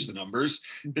 We could use the numbers.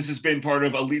 This has been part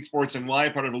of Elite Sports NY,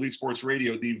 part of Elite Sports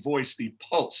Radio, the voice, the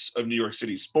pulse of New York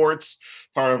City sports,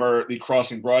 part of the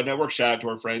Crossing Broad Network. Shout out to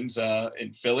our friends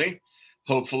in Philly.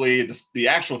 Hopefully the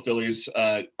actual Phillies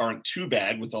aren't too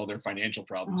bad with all their financial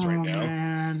problems right now.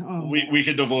 Man. We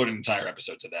could devote an entire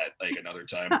episode to that another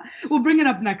time. We'll bring it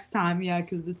up next time,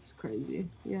 because it's crazy.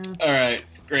 Yeah. All right,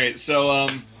 great. So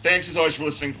thanks as always for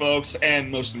listening, folks,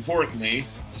 and most importantly,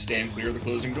 stand clear of the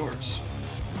closing doors.